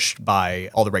being pushed by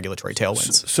all the regulatory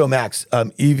tailwinds. So Max,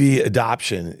 EV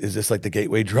adoption, is this like the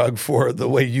gateway drug for the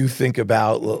way you think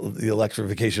about the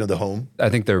electrification of the home? I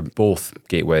think they're both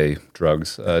gateway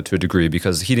drugs to a degree,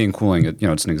 because heating and cooling,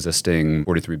 it's an existing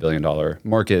 $43 billion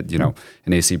market.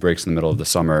 An AC breaks in the middle of the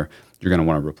summer, you're going to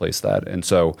want to replace that. And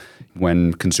so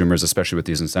when consumers, especially with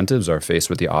these incentives, are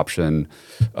faced with the option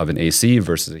of an AC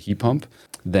versus a heat pump,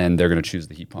 then they're going to choose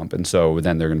the heat pump. And so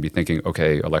then they're going to be thinking,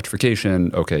 okay,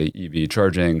 electrification, okay, EV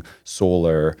charging,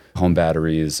 solar, home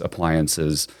batteries,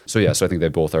 appliances. So I think they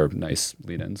both are nice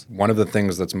lead-ins. One of the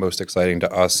things that's most exciting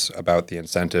to us about the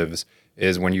incentives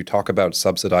is when you talk about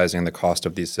subsidizing the cost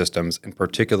of these systems, in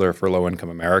particular for low-income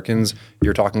Americans,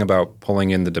 you're talking about pulling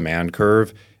in the demand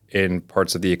curve in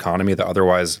parts of the economy that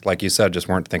otherwise, like you said, just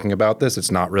weren't thinking about this.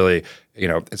 It's not really,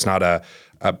 it's not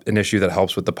an issue that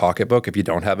helps with the pocketbook if you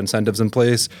don't have incentives in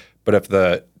place. But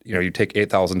if you take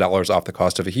 $8,000 off the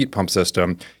cost of a heat pump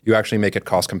system, you actually make it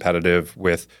cost competitive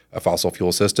with a fossil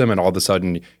fuel system. And all of a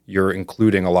sudden, you're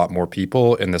including a lot more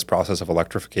people in this process of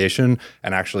electrification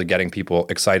and actually getting people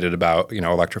excited about,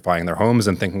 electrifying their homes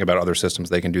and thinking about other systems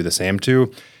they can do the same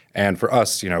to. And for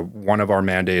us, one of our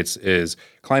mandates is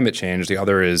climate change. The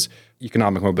other is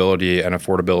economic mobility and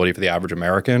affordability for the average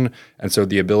American. And so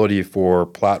the ability for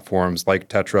platforms like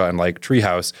Tetra and like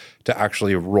Treehouse to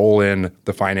actually roll in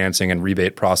the financing and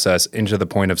rebate process into the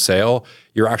point of sale,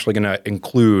 you're actually going to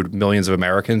include millions of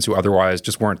Americans who otherwise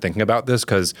just weren't thinking about this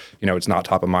because, it's not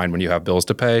top of mind when you have bills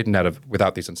to pay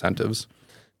without these incentives.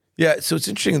 Yeah, so it's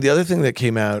interesting. The other thing that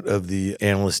came out of the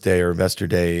analyst day or investor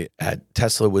day at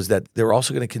Tesla was that they were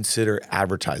also going to consider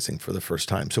advertising for the first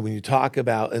time. So when you talk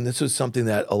about, and this was something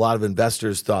that a lot of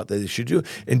investors thought that they should do,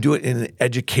 and do it in an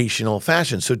educational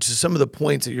fashion. So to some of the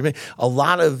points that you're making, a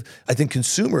lot of, I think,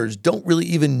 consumers don't really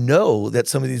even know that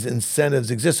some of these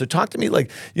incentives exist. So talk to me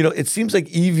it seems like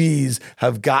EVs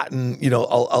have gotten,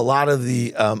 a lot of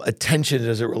the attention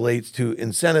as it relates to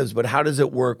incentives, but how does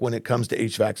it work when it comes to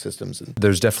HVAC systems?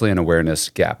 There's definitely an awareness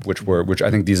gap, which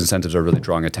I think these incentives are really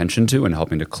drawing attention to and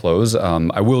helping to close.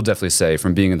 I will definitely say,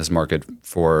 from being in this market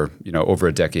for over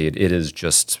a decade, it is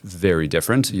just very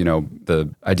different. The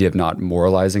idea of not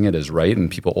moralizing it is right, and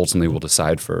people ultimately will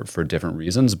decide for different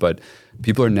reasons. But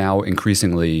people are now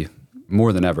increasingly,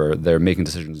 more than ever, they're making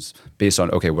decisions based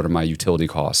on, okay, what are my utility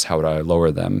costs? How would I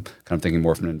lower them? Kind of thinking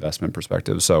more from an investment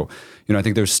perspective. So, I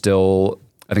think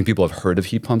I think people have heard of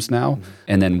heat pumps now. Mm-hmm.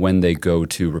 And then when they go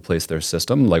to replace their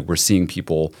system, we're seeing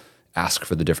people ask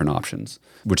for the different options,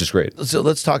 which is great. So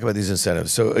let's talk about these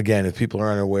incentives. So again, if people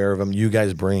are unaware of them, you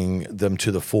guys bring them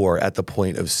to the fore at the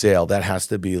point of sale. That has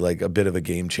to be like a bit of a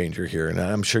game changer here. And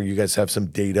I'm sure you guys have some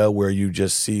data where you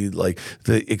just see like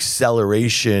the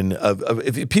acceleration of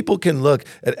if people can look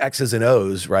at X's and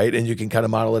O's, right? And you can kind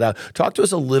of model it out. Talk to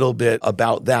us a little bit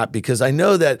about that, because I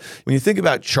know that when you think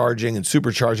about charging and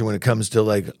supercharging when it comes to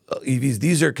like EVs,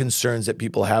 these are concerns that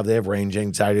people have. They have range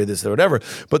anxiety, this or whatever.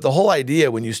 But the whole idea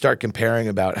when you start comparing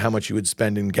about how much you would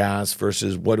spend in gas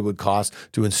versus what it would cost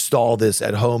to install this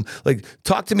at home.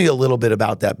 Talk to me a little bit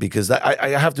about that, because I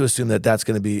have to assume that that's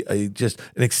going to be just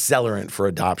an accelerant for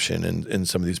adoption in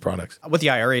some of these products. What the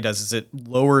IRA does is it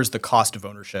lowers the cost of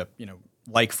ownership,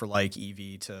 like for like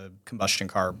EV to combustion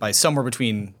car by somewhere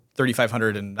between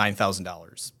 $3,500 and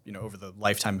 $9,000, over the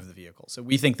lifetime of the vehicle. So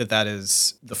we think that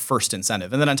is the first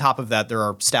incentive. And then on top of that, there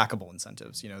are stackable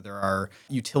incentives. There are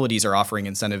utilities are offering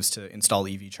incentives to install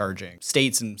EV charging.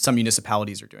 States and some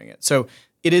municipalities are doing it. So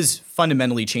It is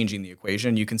fundamentally changing the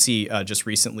equation. You can see just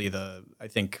recently, I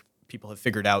think people have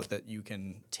figured out that you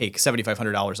can take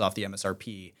 $7,500 off the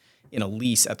MSRP in a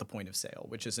lease at the point of sale,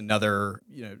 which is another,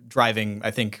 driving,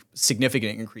 I think,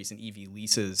 significant increase in EV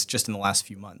leases just in the last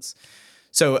few months.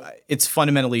 So it's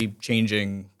fundamentally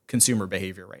changing consumer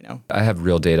behavior right now. I have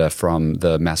real data from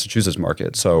the Massachusetts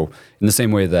market. So in the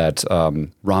same way that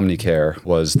Romney Care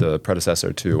was the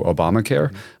predecessor to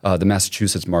Obamacare, the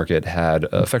Massachusetts market had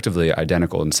effectively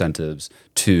identical incentives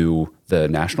to the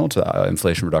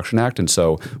Inflation Reduction Act. And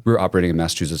so we were operating in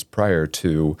Massachusetts prior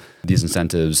to these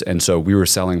incentives. And so we were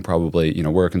selling probably,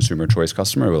 we're a consumer choice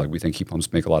customer. We think heat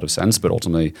pumps make a lot of sense, but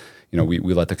ultimately,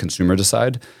 we let the consumer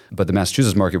decide. But the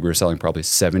Massachusetts market, we were selling probably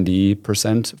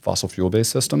 70% fossil fuel-based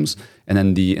systems. And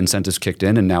then the incentives kicked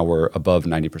in, and now we're above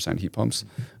 90% heat pumps.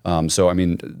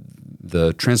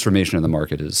 The transformation in the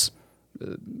market is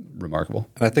remarkable.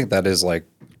 And I think that is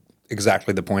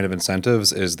exactly the point of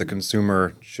incentives is the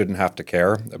consumer shouldn't have to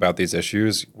care about these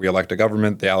issues. We elect a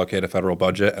government, they allocate a federal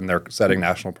budget, and they're setting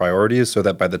national priorities so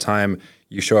that by the time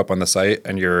you show up on the site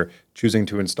and you're choosing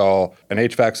to install an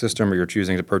HVAC system or you're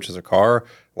choosing to purchase a car,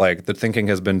 the thinking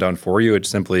has been done for you. It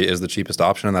simply is the cheapest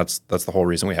option, and that's the whole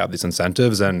reason we have these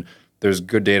incentives. And there's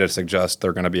good data to suggest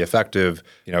they're going to be effective.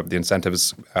 The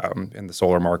incentives in the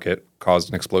solar market caused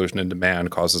an explosion in demand,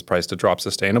 causes price to drop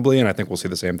sustainably, and I think we'll see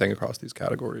the same thing across these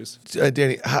categories.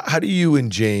 Danny, how do you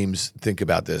and James think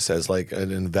about this as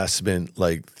an investment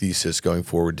thesis going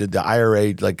forward? Did the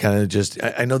IRA kind of just?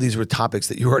 I know these were topics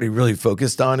that you already really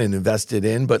focused on and invested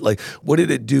in, but what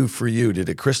did it do for you? Did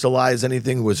it crystallize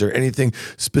anything? Was there anything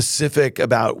specific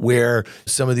about where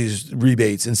some of these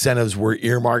rebates, incentives were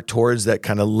earmarked towards that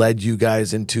kind of led you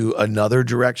guys into another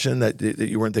direction that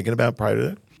you weren't thinking about prior to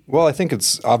that? Well, I think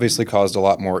it's obviously caused a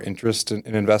lot more interest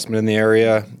in investment in the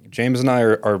area. James and I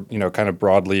are kind of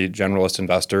broadly generalist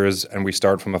investors, and we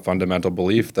start from a fundamental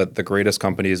belief that the greatest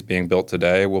companies being built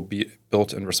today will be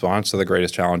built in response to the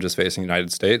greatest challenges facing the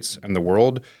United States and the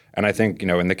world. And I think,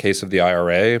 in the case of the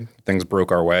IRA, things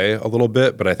broke our way a little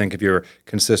bit, but I think if you're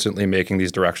consistently making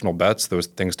these directional bets, those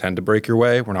things tend to break your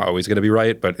way. We're not always going to be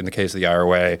right, but in the case of the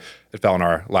IRA, it fell in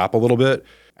our lap a little bit.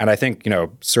 And I think,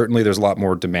 certainly there's a lot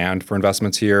more demand for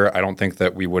investments here. I don't think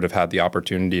that we would have had the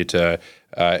opportunity to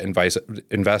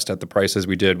invest at the prices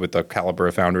we did with the caliber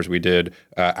of founders we did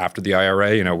after the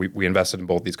IRA. We invested in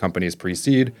both these companies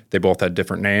pre-seed. They both had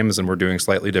different names and were doing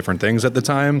slightly different things at the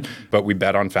time. But we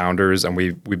bet on founders and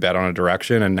we bet on a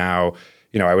direction. And now,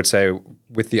 I would say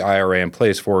with the IRA in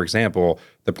place, for example,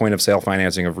 the point of sale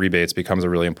financing of rebates becomes a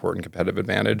really important competitive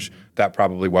advantage. That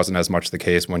probably wasn't as much the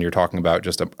case when you're talking about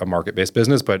just a market-based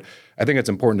business. But I think it's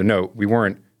important to note we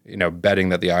weren't betting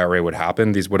that the IRA would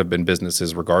happen. These would have been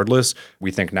businesses regardless. We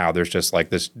think now there's just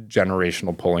this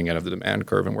generational pulling in of the demand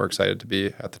curve, and we're excited to be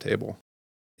at the table.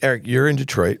 Eric, you're in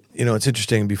Detroit. It's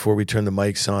interesting. Before we turn the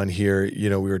mics on here, we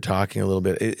were talking a little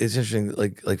bit. It's interesting.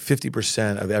 Like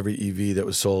 50% of every EV that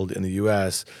was sold in the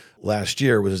U.S. last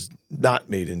year was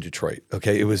not made in Detroit.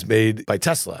 Okay, it was made by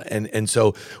Tesla. And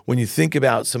so when you think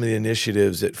about some of the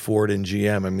initiatives at Ford and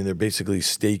GM, they're basically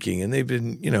staking, and they've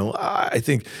been, I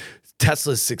think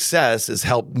Tesla's success has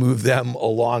helped move them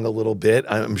along a little bit.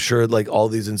 I'm sure all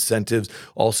these incentives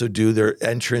also do. Their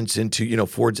entrance into,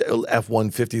 Ford's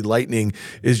F-150 Lightning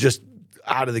is just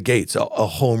out of the gates, a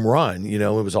home run. It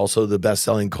was also the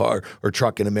best-selling car or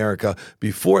truck in America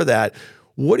before that.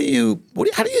 How do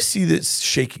you see this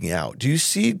shaking out? Do you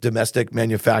see domestic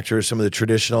manufacturers, some of the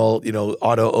traditional,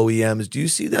 auto OEMs, do you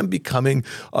see them becoming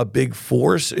a big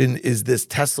force? Is this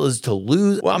Tesla's to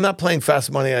lose? Well, I'm not playing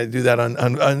fast money. I do that on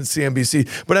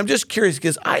CNBC, but I'm just curious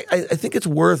because I think it's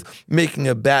worth making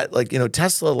a bet.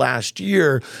 Tesla last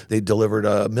year, they delivered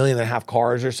 1.5 million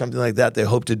cars or something like that. They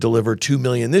hope to deliver 2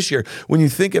 million this year. When you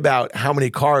think about how many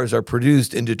cars are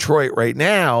produced in Detroit right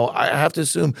now, I have to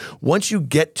assume once you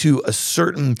get to a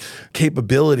certain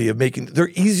capability of making, they're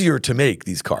easier to make,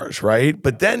 these cars, right?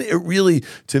 But then it really,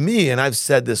 to me, and I've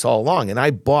said this all along, and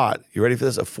I bought, you ready for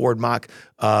this, a Ford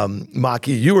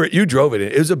Mach-E. You drove it.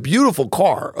 It was a beautiful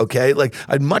car, okay?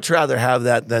 I'd much rather have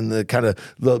that than the kind of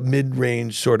the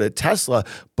mid-range sort of Tesla,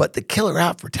 but the killer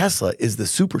app for Tesla is the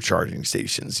supercharging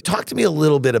stations. Talk to me a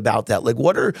little bit about that.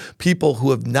 What are people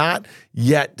who have not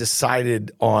yet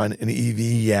decided on an EV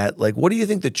yet, what do you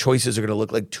think the choices are going to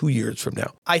look like 2 years from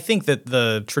now? I think that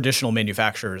the traditional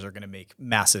manufacturers are going to make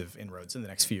massive inroads in the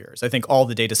next few years. I think all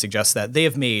the data suggests that they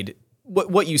have made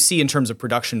what you see in terms of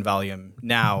production volume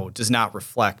now does not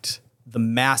reflect the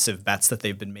massive bets that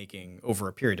they've been making over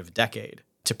a period of a decade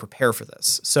to prepare for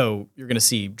this. So you're going to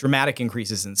see dramatic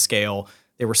increases in scale.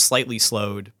 They were slightly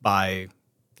slowed by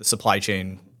the supply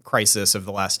chain crisis of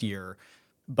the last year,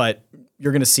 But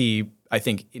you're going to see, I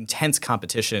think, intense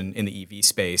competition in the EV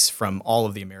space from all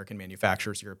of the American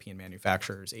manufacturers, European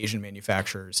manufacturers, Asian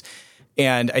manufacturers.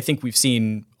 And I think we've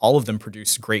seen all of them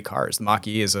produce great cars. The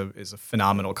Mach-E is a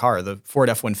phenomenal car. The Ford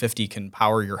F-150 can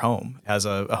power your home, has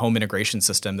a home integration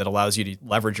system that allows you to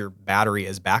leverage your battery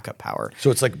as backup power.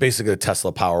 So it's like basically a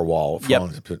Tesla Powerwall.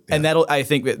 And I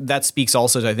think that speaks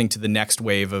also, I think, to the next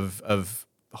wave of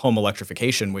home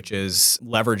electrification, which is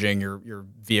leveraging your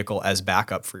vehicle as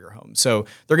backup for your home. So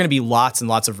there are going to be lots and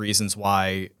lots of reasons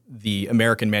why the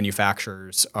American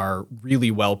manufacturers are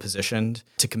really well positioned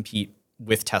to compete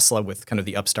with Tesla, with kind of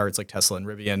the upstarts like Tesla and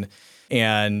Rivian.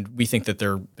 And we think that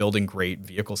they're building great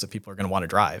vehicles that people are going to want to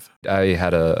drive. I've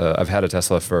had a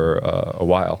Tesla for a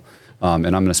while, and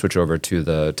I'm going to switch over to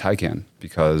the Taycan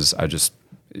because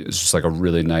it's just like a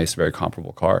really nice, very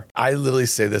comparable car. I literally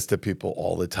say this to people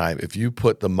all the time. If you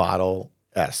put the Model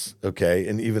S, okay,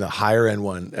 and even a higher end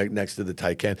one next to the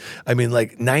Taycan, I mean,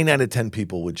 like 9 out of 10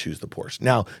 people would choose the Porsche.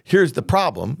 Now, here's the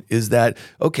problem is that,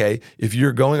 okay, if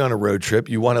you're going on a road trip,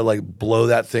 you want to like blow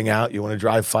that thing out, you want to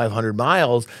drive 500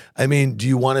 miles. I mean, do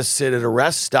you want to sit at a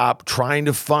rest stop trying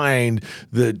to find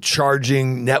the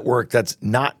charging network that's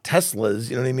not Tesla's?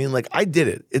 You know what I mean? Like I did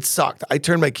it. It sucked. I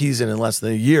turned my keys in less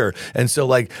than a year. And so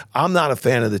like, I'm not a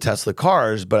fan of the Tesla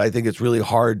cars, but I think it's really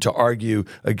hard to argue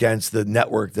against the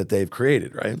network that they've created.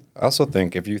 Right. I also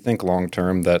think if you think long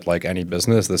term that like any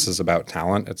business, this is about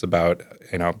talent. It's about,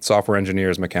 software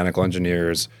engineers, mechanical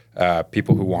engineers,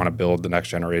 people who want to build the next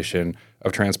generation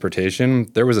of transportation.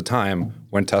 There was a time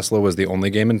when Tesla was the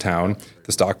only game in town,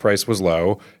 the stock price was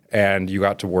low, and you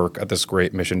got to work at this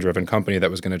great mission-driven company that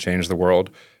was going to change the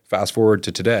world. Fast forward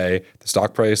to today, the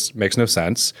stock price makes no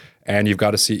sense, and you've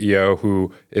got a CEO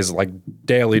who is like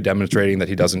daily demonstrating that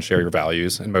he doesn't share your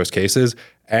values in most cases,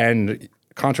 and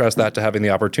contrast that to having the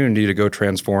opportunity to go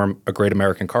transform a great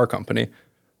American car company.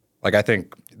 Like, I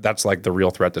think that's like the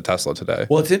real threat to Tesla today.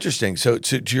 Well, it's interesting. So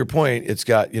to your point, it's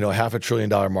got, $500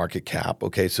 billion market cap.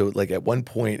 Okay. So like at one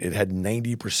point it had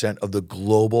 90% of the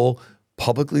global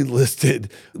publicly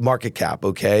listed market cap,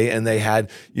 okay? And they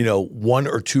had, 1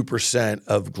 or 2%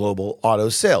 of global auto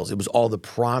sales. It was all the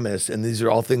promise. And these are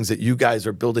all things that you guys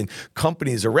are building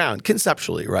companies around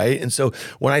conceptually, right? And so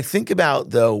when I think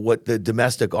about, though, what the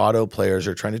domestic auto players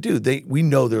are trying to do, we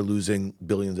know they're losing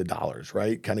billions of dollars,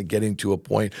 right? Kind of getting to a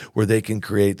point where they can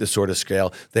create this sort of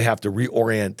scale. They have to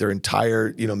reorient their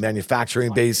entire,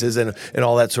 manufacturing bases and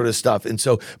all that sort of stuff. And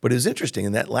so, but it was interesting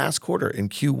in that last quarter in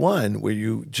Q1, where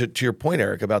to your point,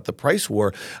 Eric, about the price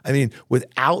war, I mean,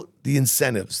 without the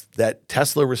incentives that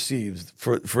Tesla receives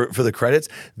for the credits,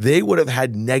 they would have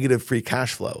had negative free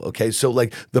cash flow. Okay. So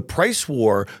like the price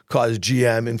war caused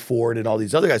GM and Ford and all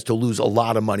these other guys to lose a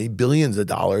lot of money, billions of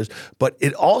dollars, but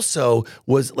it also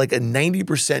was like a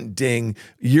 90% ding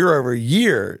year over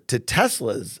year to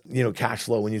Tesla's, cash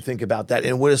flow when you think about that,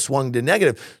 and it would have swung to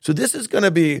negative. So this is going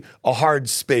to be a hard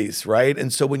space, right?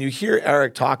 And so when you hear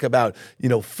Eric talk about,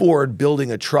 Ford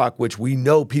building a truck, which we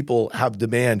know people have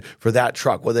demand for that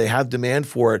truck, whether they have demand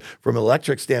for it from an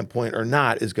electric standpoint or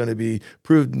not is going to be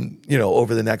proven,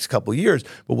 over the next couple of years.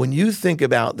 But when you think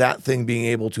about that thing being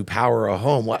able to power a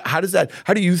home, how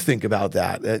do you think about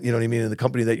that? You know what I mean? In the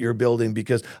company that you're building,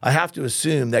 because I have to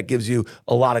assume that gives you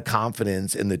a lot of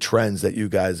confidence in the trends that you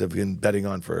guys have been betting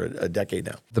on for a decade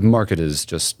now. The market is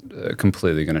just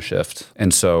completely going to shift.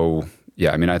 And so,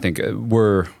 yeah, I mean, I think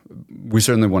we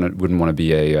certainly wouldn't want to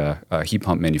be a heat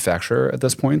pump manufacturer at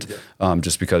this point,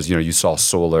 just because, you saw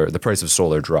the price of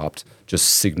solar dropped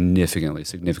just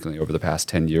significantly over the past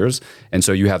 10 years. And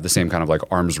so you have the same kind of like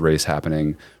arms race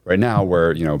happening right now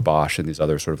where, Bosch and these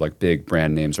other sort of like big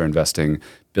brand names are investing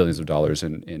billions of dollars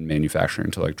in manufacturing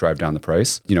to like drive down the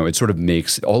price. It sort of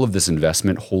makes all of this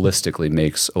investment holistically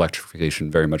makes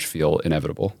electrification very much feel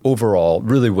inevitable. Overall,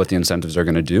 really what the incentives are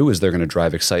going to do is they're going to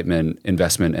drive excitement,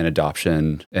 investment, and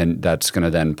adoption. And that's going to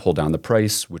then pull down the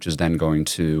price, which is then going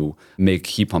to make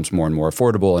heat pumps more and more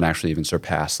affordable and actually even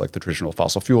surpass like the traditional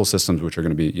fossil fuel systems, which are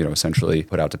going to be, essentially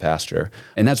put out to pasture.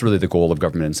 And that's really the goal of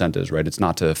government incentives, right? It's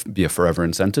not to be a forever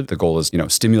incentive. The goal is,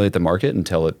 stimulate the market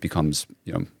until it becomes,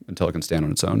 until it can stand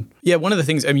on its own. Yeah, one of the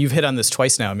things, you've hit on this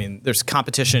twice now. I mean, there's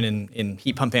competition in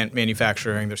heat pump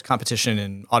manufacturing. There's competition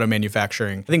in auto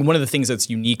manufacturing. I think one of the things that's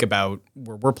unique about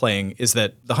where we're playing is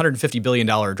that the $150 billion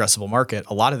addressable market,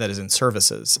 a lot of that is in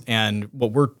services. And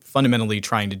what we're fundamentally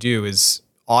trying to do is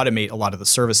automate a lot of the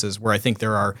services where I think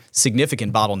there are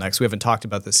significant bottlenecks. We haven't talked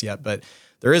about this yet, but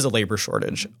there is a labor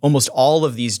shortage. Almost all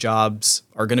of these jobs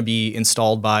are going to be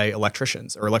installed by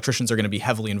electricians, or electricians are going to be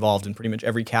heavily involved in pretty much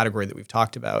every category that we've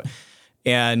talked about.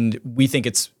 And we think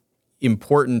it's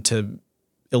important to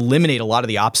eliminate a lot of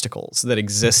the obstacles that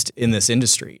exist in this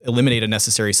industry, eliminate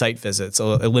unnecessary site visits,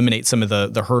 eliminate some of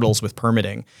the hurdles with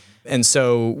permitting. And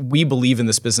so we believe in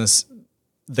this business.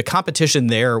 The competition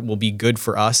there will be good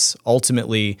for us.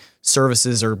 Ultimately,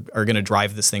 services are going to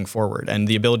drive this thing forward, and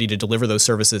the ability to deliver those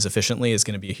services efficiently is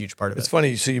going to be a huge part of it. It's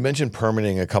funny. So you mentioned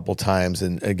permitting a couple times,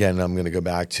 and again, I'm going to go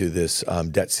back to this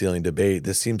debt ceiling debate.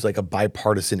 This seems like a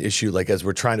bipartisan issue. Like as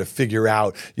we're trying to figure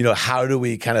out, how do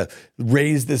we kind of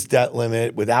raise this debt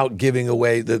limit without giving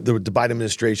away the Biden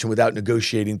administration, without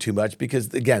negotiating too much?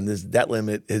 Because again, this debt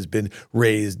limit has been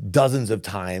raised dozens of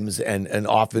times and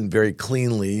often very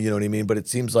cleanly. You know what I mean? But it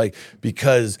seems like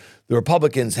because the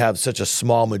Republicans have such a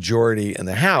small majority in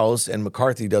the House and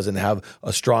McCarthy doesn't have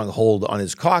a strong hold on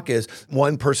his caucus,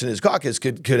 one person in his caucus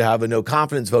could have a no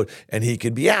confidence vote and he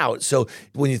could be out. So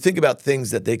when you think about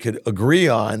things that they could agree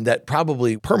on, that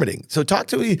probably permitting. So talk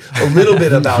to me a little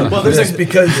bit about this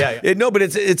because but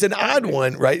it's an odd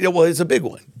one, right? Well, it's a big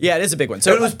one. Yeah, it is a big one.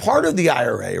 So it was part of the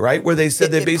IRA, right? Where they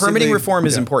said they basically permitting reform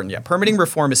is important. Yeah, permitting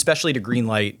reform, especially to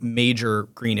greenlight major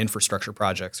green infrastructure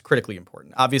projects, critically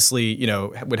important. Obviously,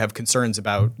 would have concerns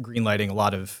about greenlighting a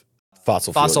lot of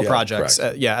fossil projects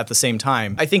at the same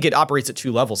time. I think it operates at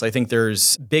two levels. I think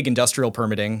there's big industrial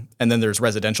permitting and then there's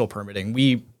residential permitting.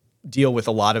 We deal with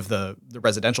a lot of the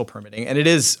residential permitting, and it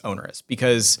is onerous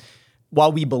because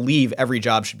while we believe every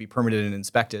job should be permitted and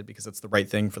inspected because it's the right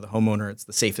thing for the homeowner, it's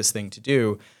the safest thing to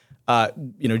do,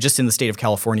 just in the state of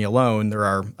California alone, there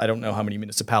are, I don't know how many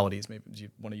municipalities, maybe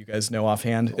one of you guys know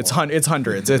offhand, it's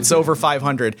hundreds, it's over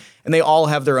 500, and they all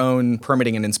have their own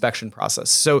permitting and inspection process.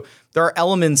 So there are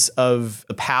elements of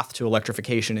the path to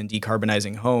electrification and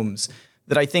decarbonizing homes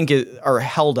that I think are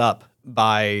held up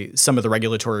by some of the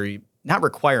regulatory, not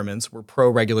requirements, we're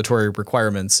pro-regulatory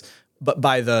requirements, but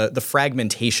by the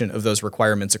fragmentation of those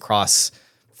requirements across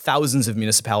thousands of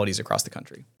municipalities across the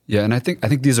country. Yeah, and I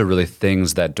think these are really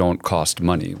things that don't cost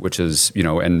money, which is,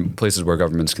 and places where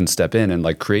governments can step in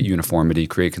and create uniformity,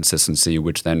 create consistency,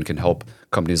 which then can help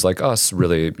companies like us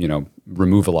really,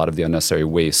 remove a lot of the unnecessary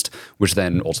waste, which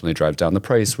then ultimately drives down the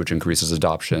price, which increases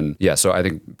adoption. Yeah, so I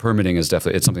think permitting is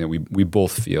definitely, it's something that we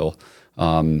both feel.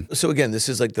 So again, this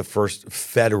is like the first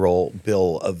federal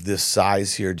bill of this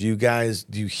size here. Do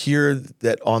you hear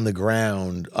that on the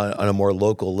ground on a more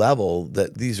local level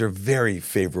that these are very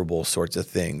favorable sorts of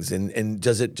things? And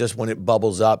does it just when it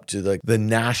bubbles up to the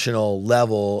national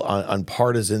level on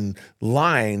partisan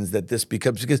lines that this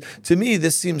becomes, because to me,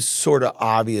 this seems sort of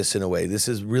obvious in a way. This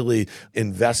is really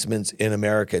investments in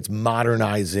America. It's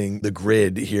modernizing the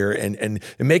grid here and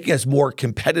making us more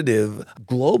competitive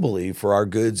globally for our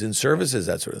goods and services.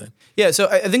 That sort of thing. Yeah, so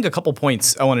I think a couple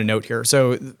points I want to note here.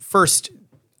 So first,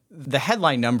 the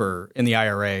headline number in the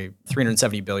IRA,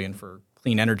 $370 billion for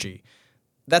clean energy,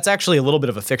 that's actually a little bit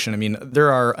of a fiction. I mean,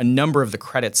 there are a number of the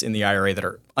credits in the IRA that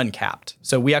are uncapped.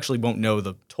 So we actually won't know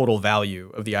the total value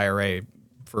of the IRA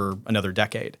for another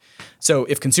decade. So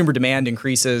if consumer demand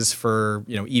increases for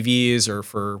EVs or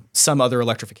for some other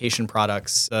electrification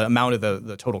products, the amount of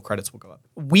the total credits will go up.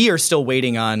 We are still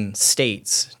waiting on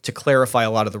states to clarify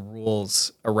a lot of the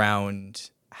rules around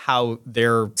how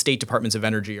their state departments of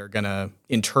energy are going to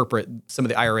interpret some of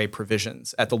the IRA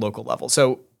provisions at the local level.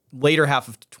 So later half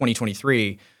of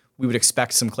 2023, we would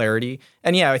expect some clarity.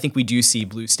 And yeah, I think we do see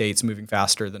blue states moving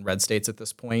faster than red states at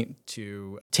this point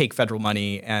to take federal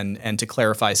money and to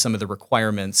clarify some of the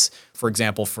requirements, for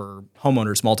example, for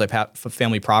homeowners,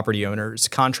 multi-family property owners,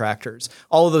 contractors.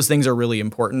 All of those things are really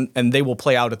important, and they will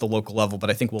play out at the local level, but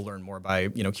I think we'll learn more by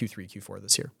Q3, Q4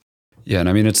 this year. Yeah, and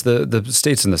I mean, it's the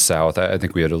states in the South, I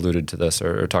think we had alluded to this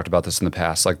or talked about this in the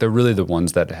past, they're really the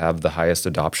ones that have the highest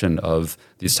adoption of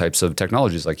these types of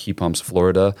technologies, like heat pumps.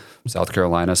 Florida, South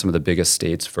Carolina, some of the biggest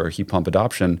states for heat pump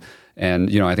adoption. And,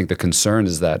 I think the concern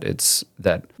is that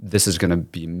this is going to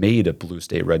be made a blue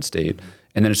state, red state,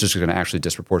 and then it's just going to actually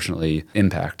disproportionately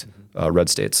impact red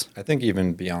states. I think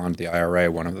even beyond the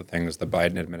IRA, one of the things the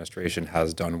Biden administration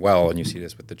has done well, and you see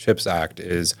this with the CHIPS Act,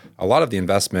 is a lot of the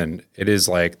investment, it is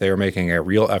like they are making a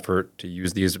real effort to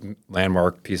use these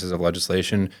landmark pieces of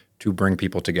legislation to bring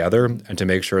people together and to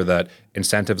make sure that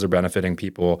incentives are benefiting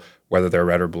people, whether they're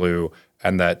red or blue,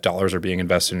 and that dollars are being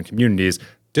invested in communities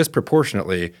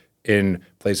disproportionately in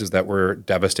places that were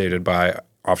devastated by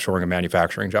offshoring of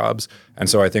manufacturing jobs. And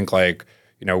so I think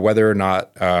whether or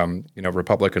not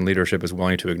Republican leadership is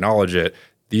willing to acknowledge it,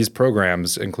 these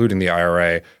programs, including the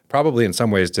IRA, probably in some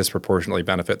ways disproportionately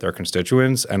benefit their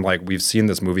constituents. And we've seen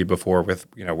this movie before with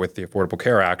the Affordable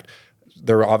Care Act.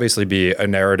 there will obviously be a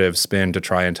narrative spin to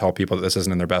try and tell people that this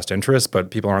isn't in their best interest,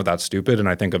 but people aren't that stupid. And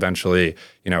I think eventually,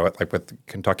 like with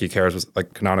Kentucky Cares was like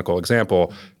a canonical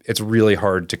example, it's really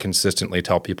hard to consistently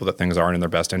tell people that things aren't in their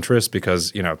best interest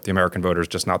because, the American voter is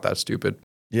just not that stupid.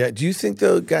 Yeah. Do you think,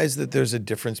 though, guys, that there's a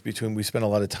difference between, we spend a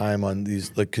lot of time on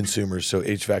these like consumers, so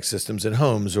HVAC systems in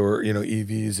homes or,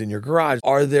 EVs in your garage.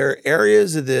 Are there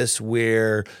areas of this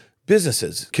where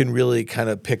businesses can really kind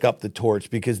of pick up the torch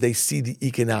because they see the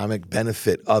economic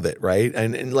benefit of it, right?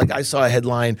 And like I saw a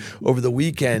headline over the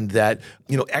weekend that,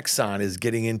 Exxon is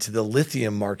getting into the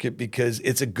lithium market because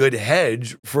it's a good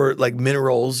hedge for like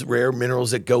minerals, rare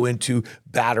minerals that go into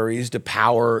batteries to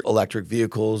power electric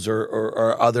vehicles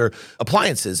or other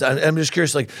appliances. I'm just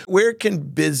curious, like, where can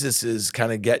businesses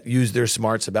kind of use their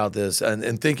smarts about this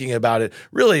and thinking about it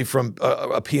really from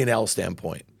a P&L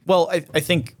standpoint? Well, I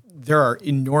think there are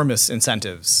enormous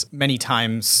incentives, many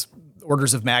times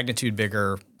orders of magnitude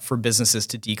bigger, for businesses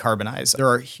to decarbonize. There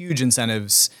are huge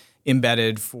incentives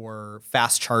embedded for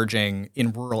fast charging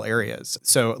in rural areas.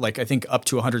 So like I think up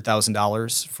to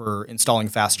 $100,000 for installing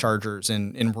fast chargers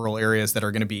in rural areas that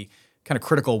are going to be kind of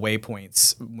critical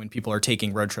waypoints when people are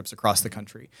taking road trips across the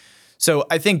country. So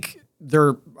I think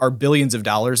there are billions of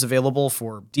dollars available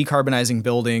for decarbonizing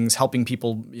buildings, helping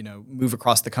people, move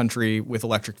across the country with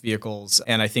electric vehicles.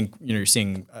 And I think, you're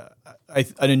seeing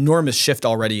an enormous shift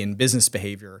already in business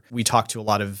behavior. We talk to a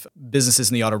lot of businesses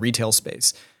in the auto retail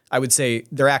space. I would say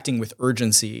they're acting with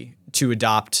urgency to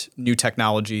adopt new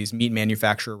technologies, meet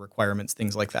manufacturer requirements,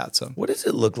 things like that. So, what does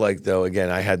it look like, though? Again,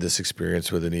 I had this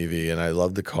experience with an EV, and I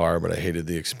loved the car, but I hated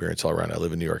the experience all around. I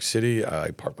live in New York City.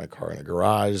 I park my car in a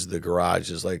garage. The garage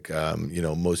is like,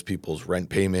 most people's rent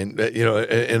payment,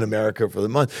 in America for the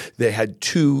month. They had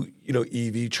two,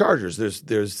 EV chargers.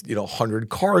 There's 100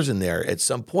 cars in there. At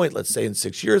some point, let's say in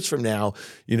 6 years from now,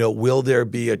 will there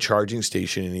be a charging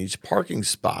station in each parking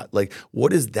spot? Like,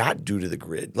 what does that do to the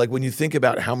grid? Like, when you think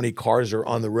about how many cars are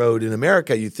on the road in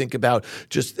America, you think about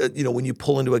just, when you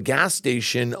pull into a gas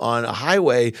station on a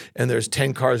highway and there's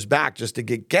 10 cars back just to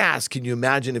get gas. Can you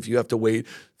imagine if you have to wait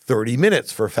 30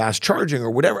 minutes for fast charging or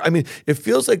whatever? I mean, it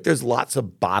feels like there's lots of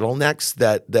bottlenecks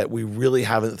that we really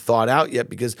haven't thought out yet,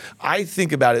 because I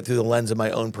think about it through the lens of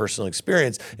my own personal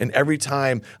experience. And every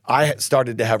time I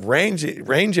started to have range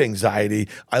anxiety,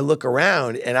 I look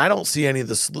around and I don't see any of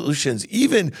the solutions.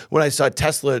 Even when I saw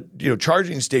Tesla,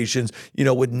 charging stations,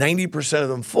 with 90% of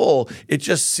them full, it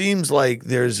just seems like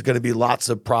there's going to be lots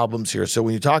of problems here. So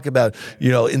when you talk about,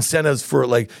 incentives for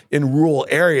like in rural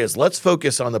areas, let's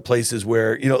focus on the places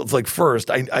where, like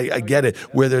first, I get it,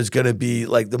 where there's going to be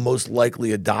like the most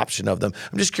likely adoption of them.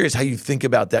 I'm just curious how you think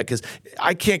about that, because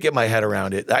I can't get my head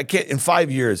around it. I can't. In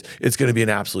 5 years, it's going to be an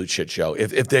absolute shit show.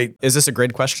 If they, is this a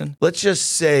grid question? Let's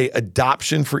just say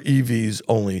adoption for EVs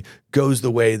only goes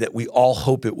the way that we all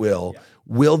hope it will. Yeah.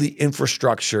 Will the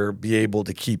infrastructure be able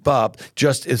to keep up,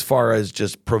 just as far as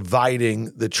just providing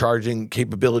the charging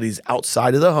capabilities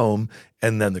outside of the home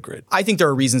and then the grid? I think there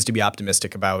are reasons to be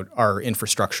optimistic about our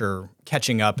infrastructure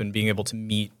catching up and being able to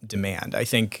meet demand. I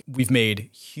think we've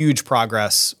made huge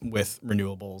progress with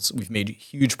renewables. We've made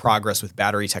huge progress with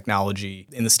battery technology.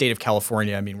 In the state of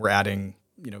California, I mean, we're adding,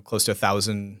 close to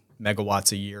 1,000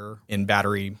 megawatts a year in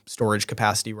battery storage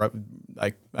capacity.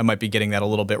 I might be getting that a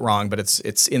little bit wrong, but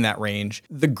it's in that range.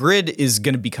 The grid is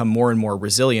going to become more and more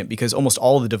resilient because almost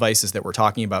all of the devices that we're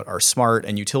talking about are smart,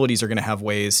 and utilities are going to have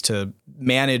ways to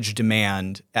manage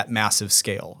demand at massive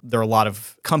scale. There are a lot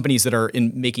of companies that are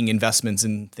making investments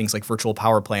in things like virtual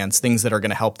power plants, things that are going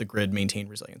to help the grid maintain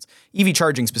resilience. EV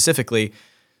charging specifically,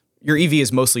 your EV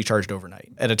is mostly charged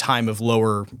overnight at a time of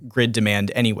lower grid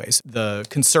demand anyways. The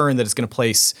concern that it's going to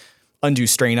place undue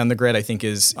strain on the grid, I think,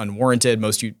 is unwarranted.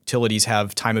 Most utilities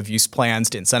have time of use plans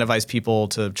to incentivize people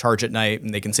to charge at night,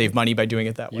 and they can save money by doing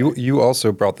it that way. You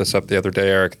also brought this up the other day,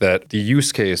 Eric, that the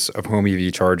use case of home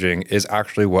EV charging is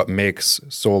actually what makes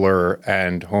solar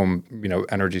and home,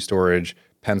 energy storage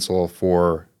pencil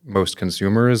for most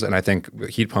consumers, and I think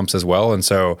heat pumps as well. And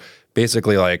so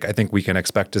basically, I think we can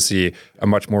expect to see a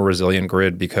much more resilient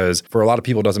grid, because for a lot of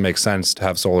people, it doesn't make sense to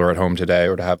have solar at home today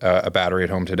or to have a battery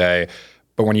at home today.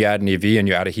 But when you add an EV and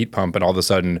you add a heat pump, and all of a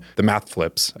sudden the math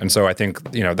flips. And so I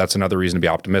think, that's another reason to be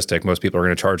optimistic. Most people are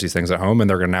going to charge these things at home, and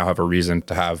they're going to now have a reason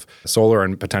to have solar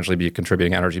and potentially be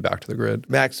contributing energy back to the grid.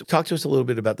 Max, talk to us a little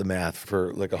bit about the math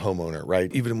for like a homeowner,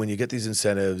 right? Even when you get these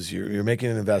incentives, you're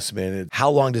making an investment. How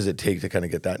long does it take to kind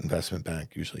of get that investment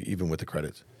back, usually, even with the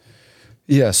credits?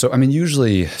 Yeah. So, I mean,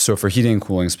 usually, so for heating and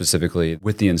cooling specifically,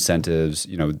 with the incentives,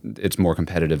 it's more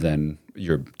competitive than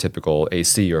your typical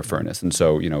AC or furnace. And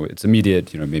so, it's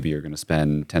immediate. Maybe you're going to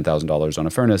spend $10,000 on a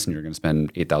furnace and you're going to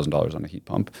spend $8,000 on a heat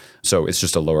pump. So it's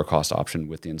just a lower cost option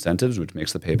with the incentives, which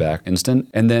makes the payback instant.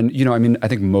 And then, I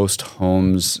think most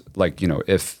homes,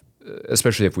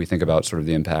 especially if we think about sort of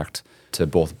the impact to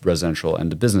both residential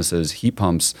and to businesses, heat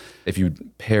pumps, if you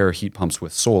pair heat pumps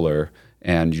with solar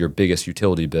and your biggest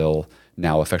utility bill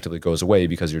now effectively goes away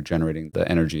because you're generating the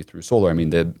energy through solar, I mean,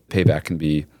 the payback can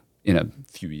be in a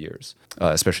few years,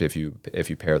 especially if you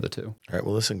pair the two. All right.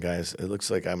 Well, listen, guys, it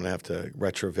looks like I'm going to have to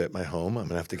retrofit my home. I'm going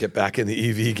to have to get back in the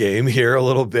EV game here a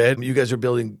little bit. You guys are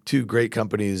building two great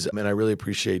companies, and I really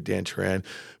appreciate Dan Teran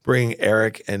bringing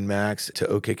Eric and Max to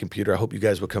OK Computer. I hope you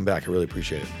guys will come back. I really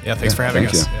appreciate it. Yeah, thanks for having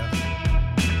us.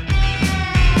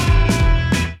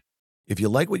 If you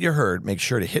like what you heard, make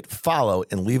sure to hit follow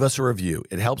and leave us a review.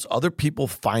 It helps other people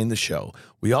find the show.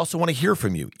 We also want to hear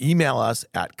from you. Email us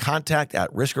at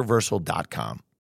contact@riskreversal.com.